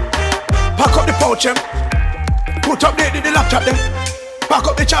 Pack up the pouch, put up the laptop there. Pack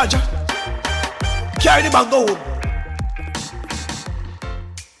up the charger. Carry the bag go home.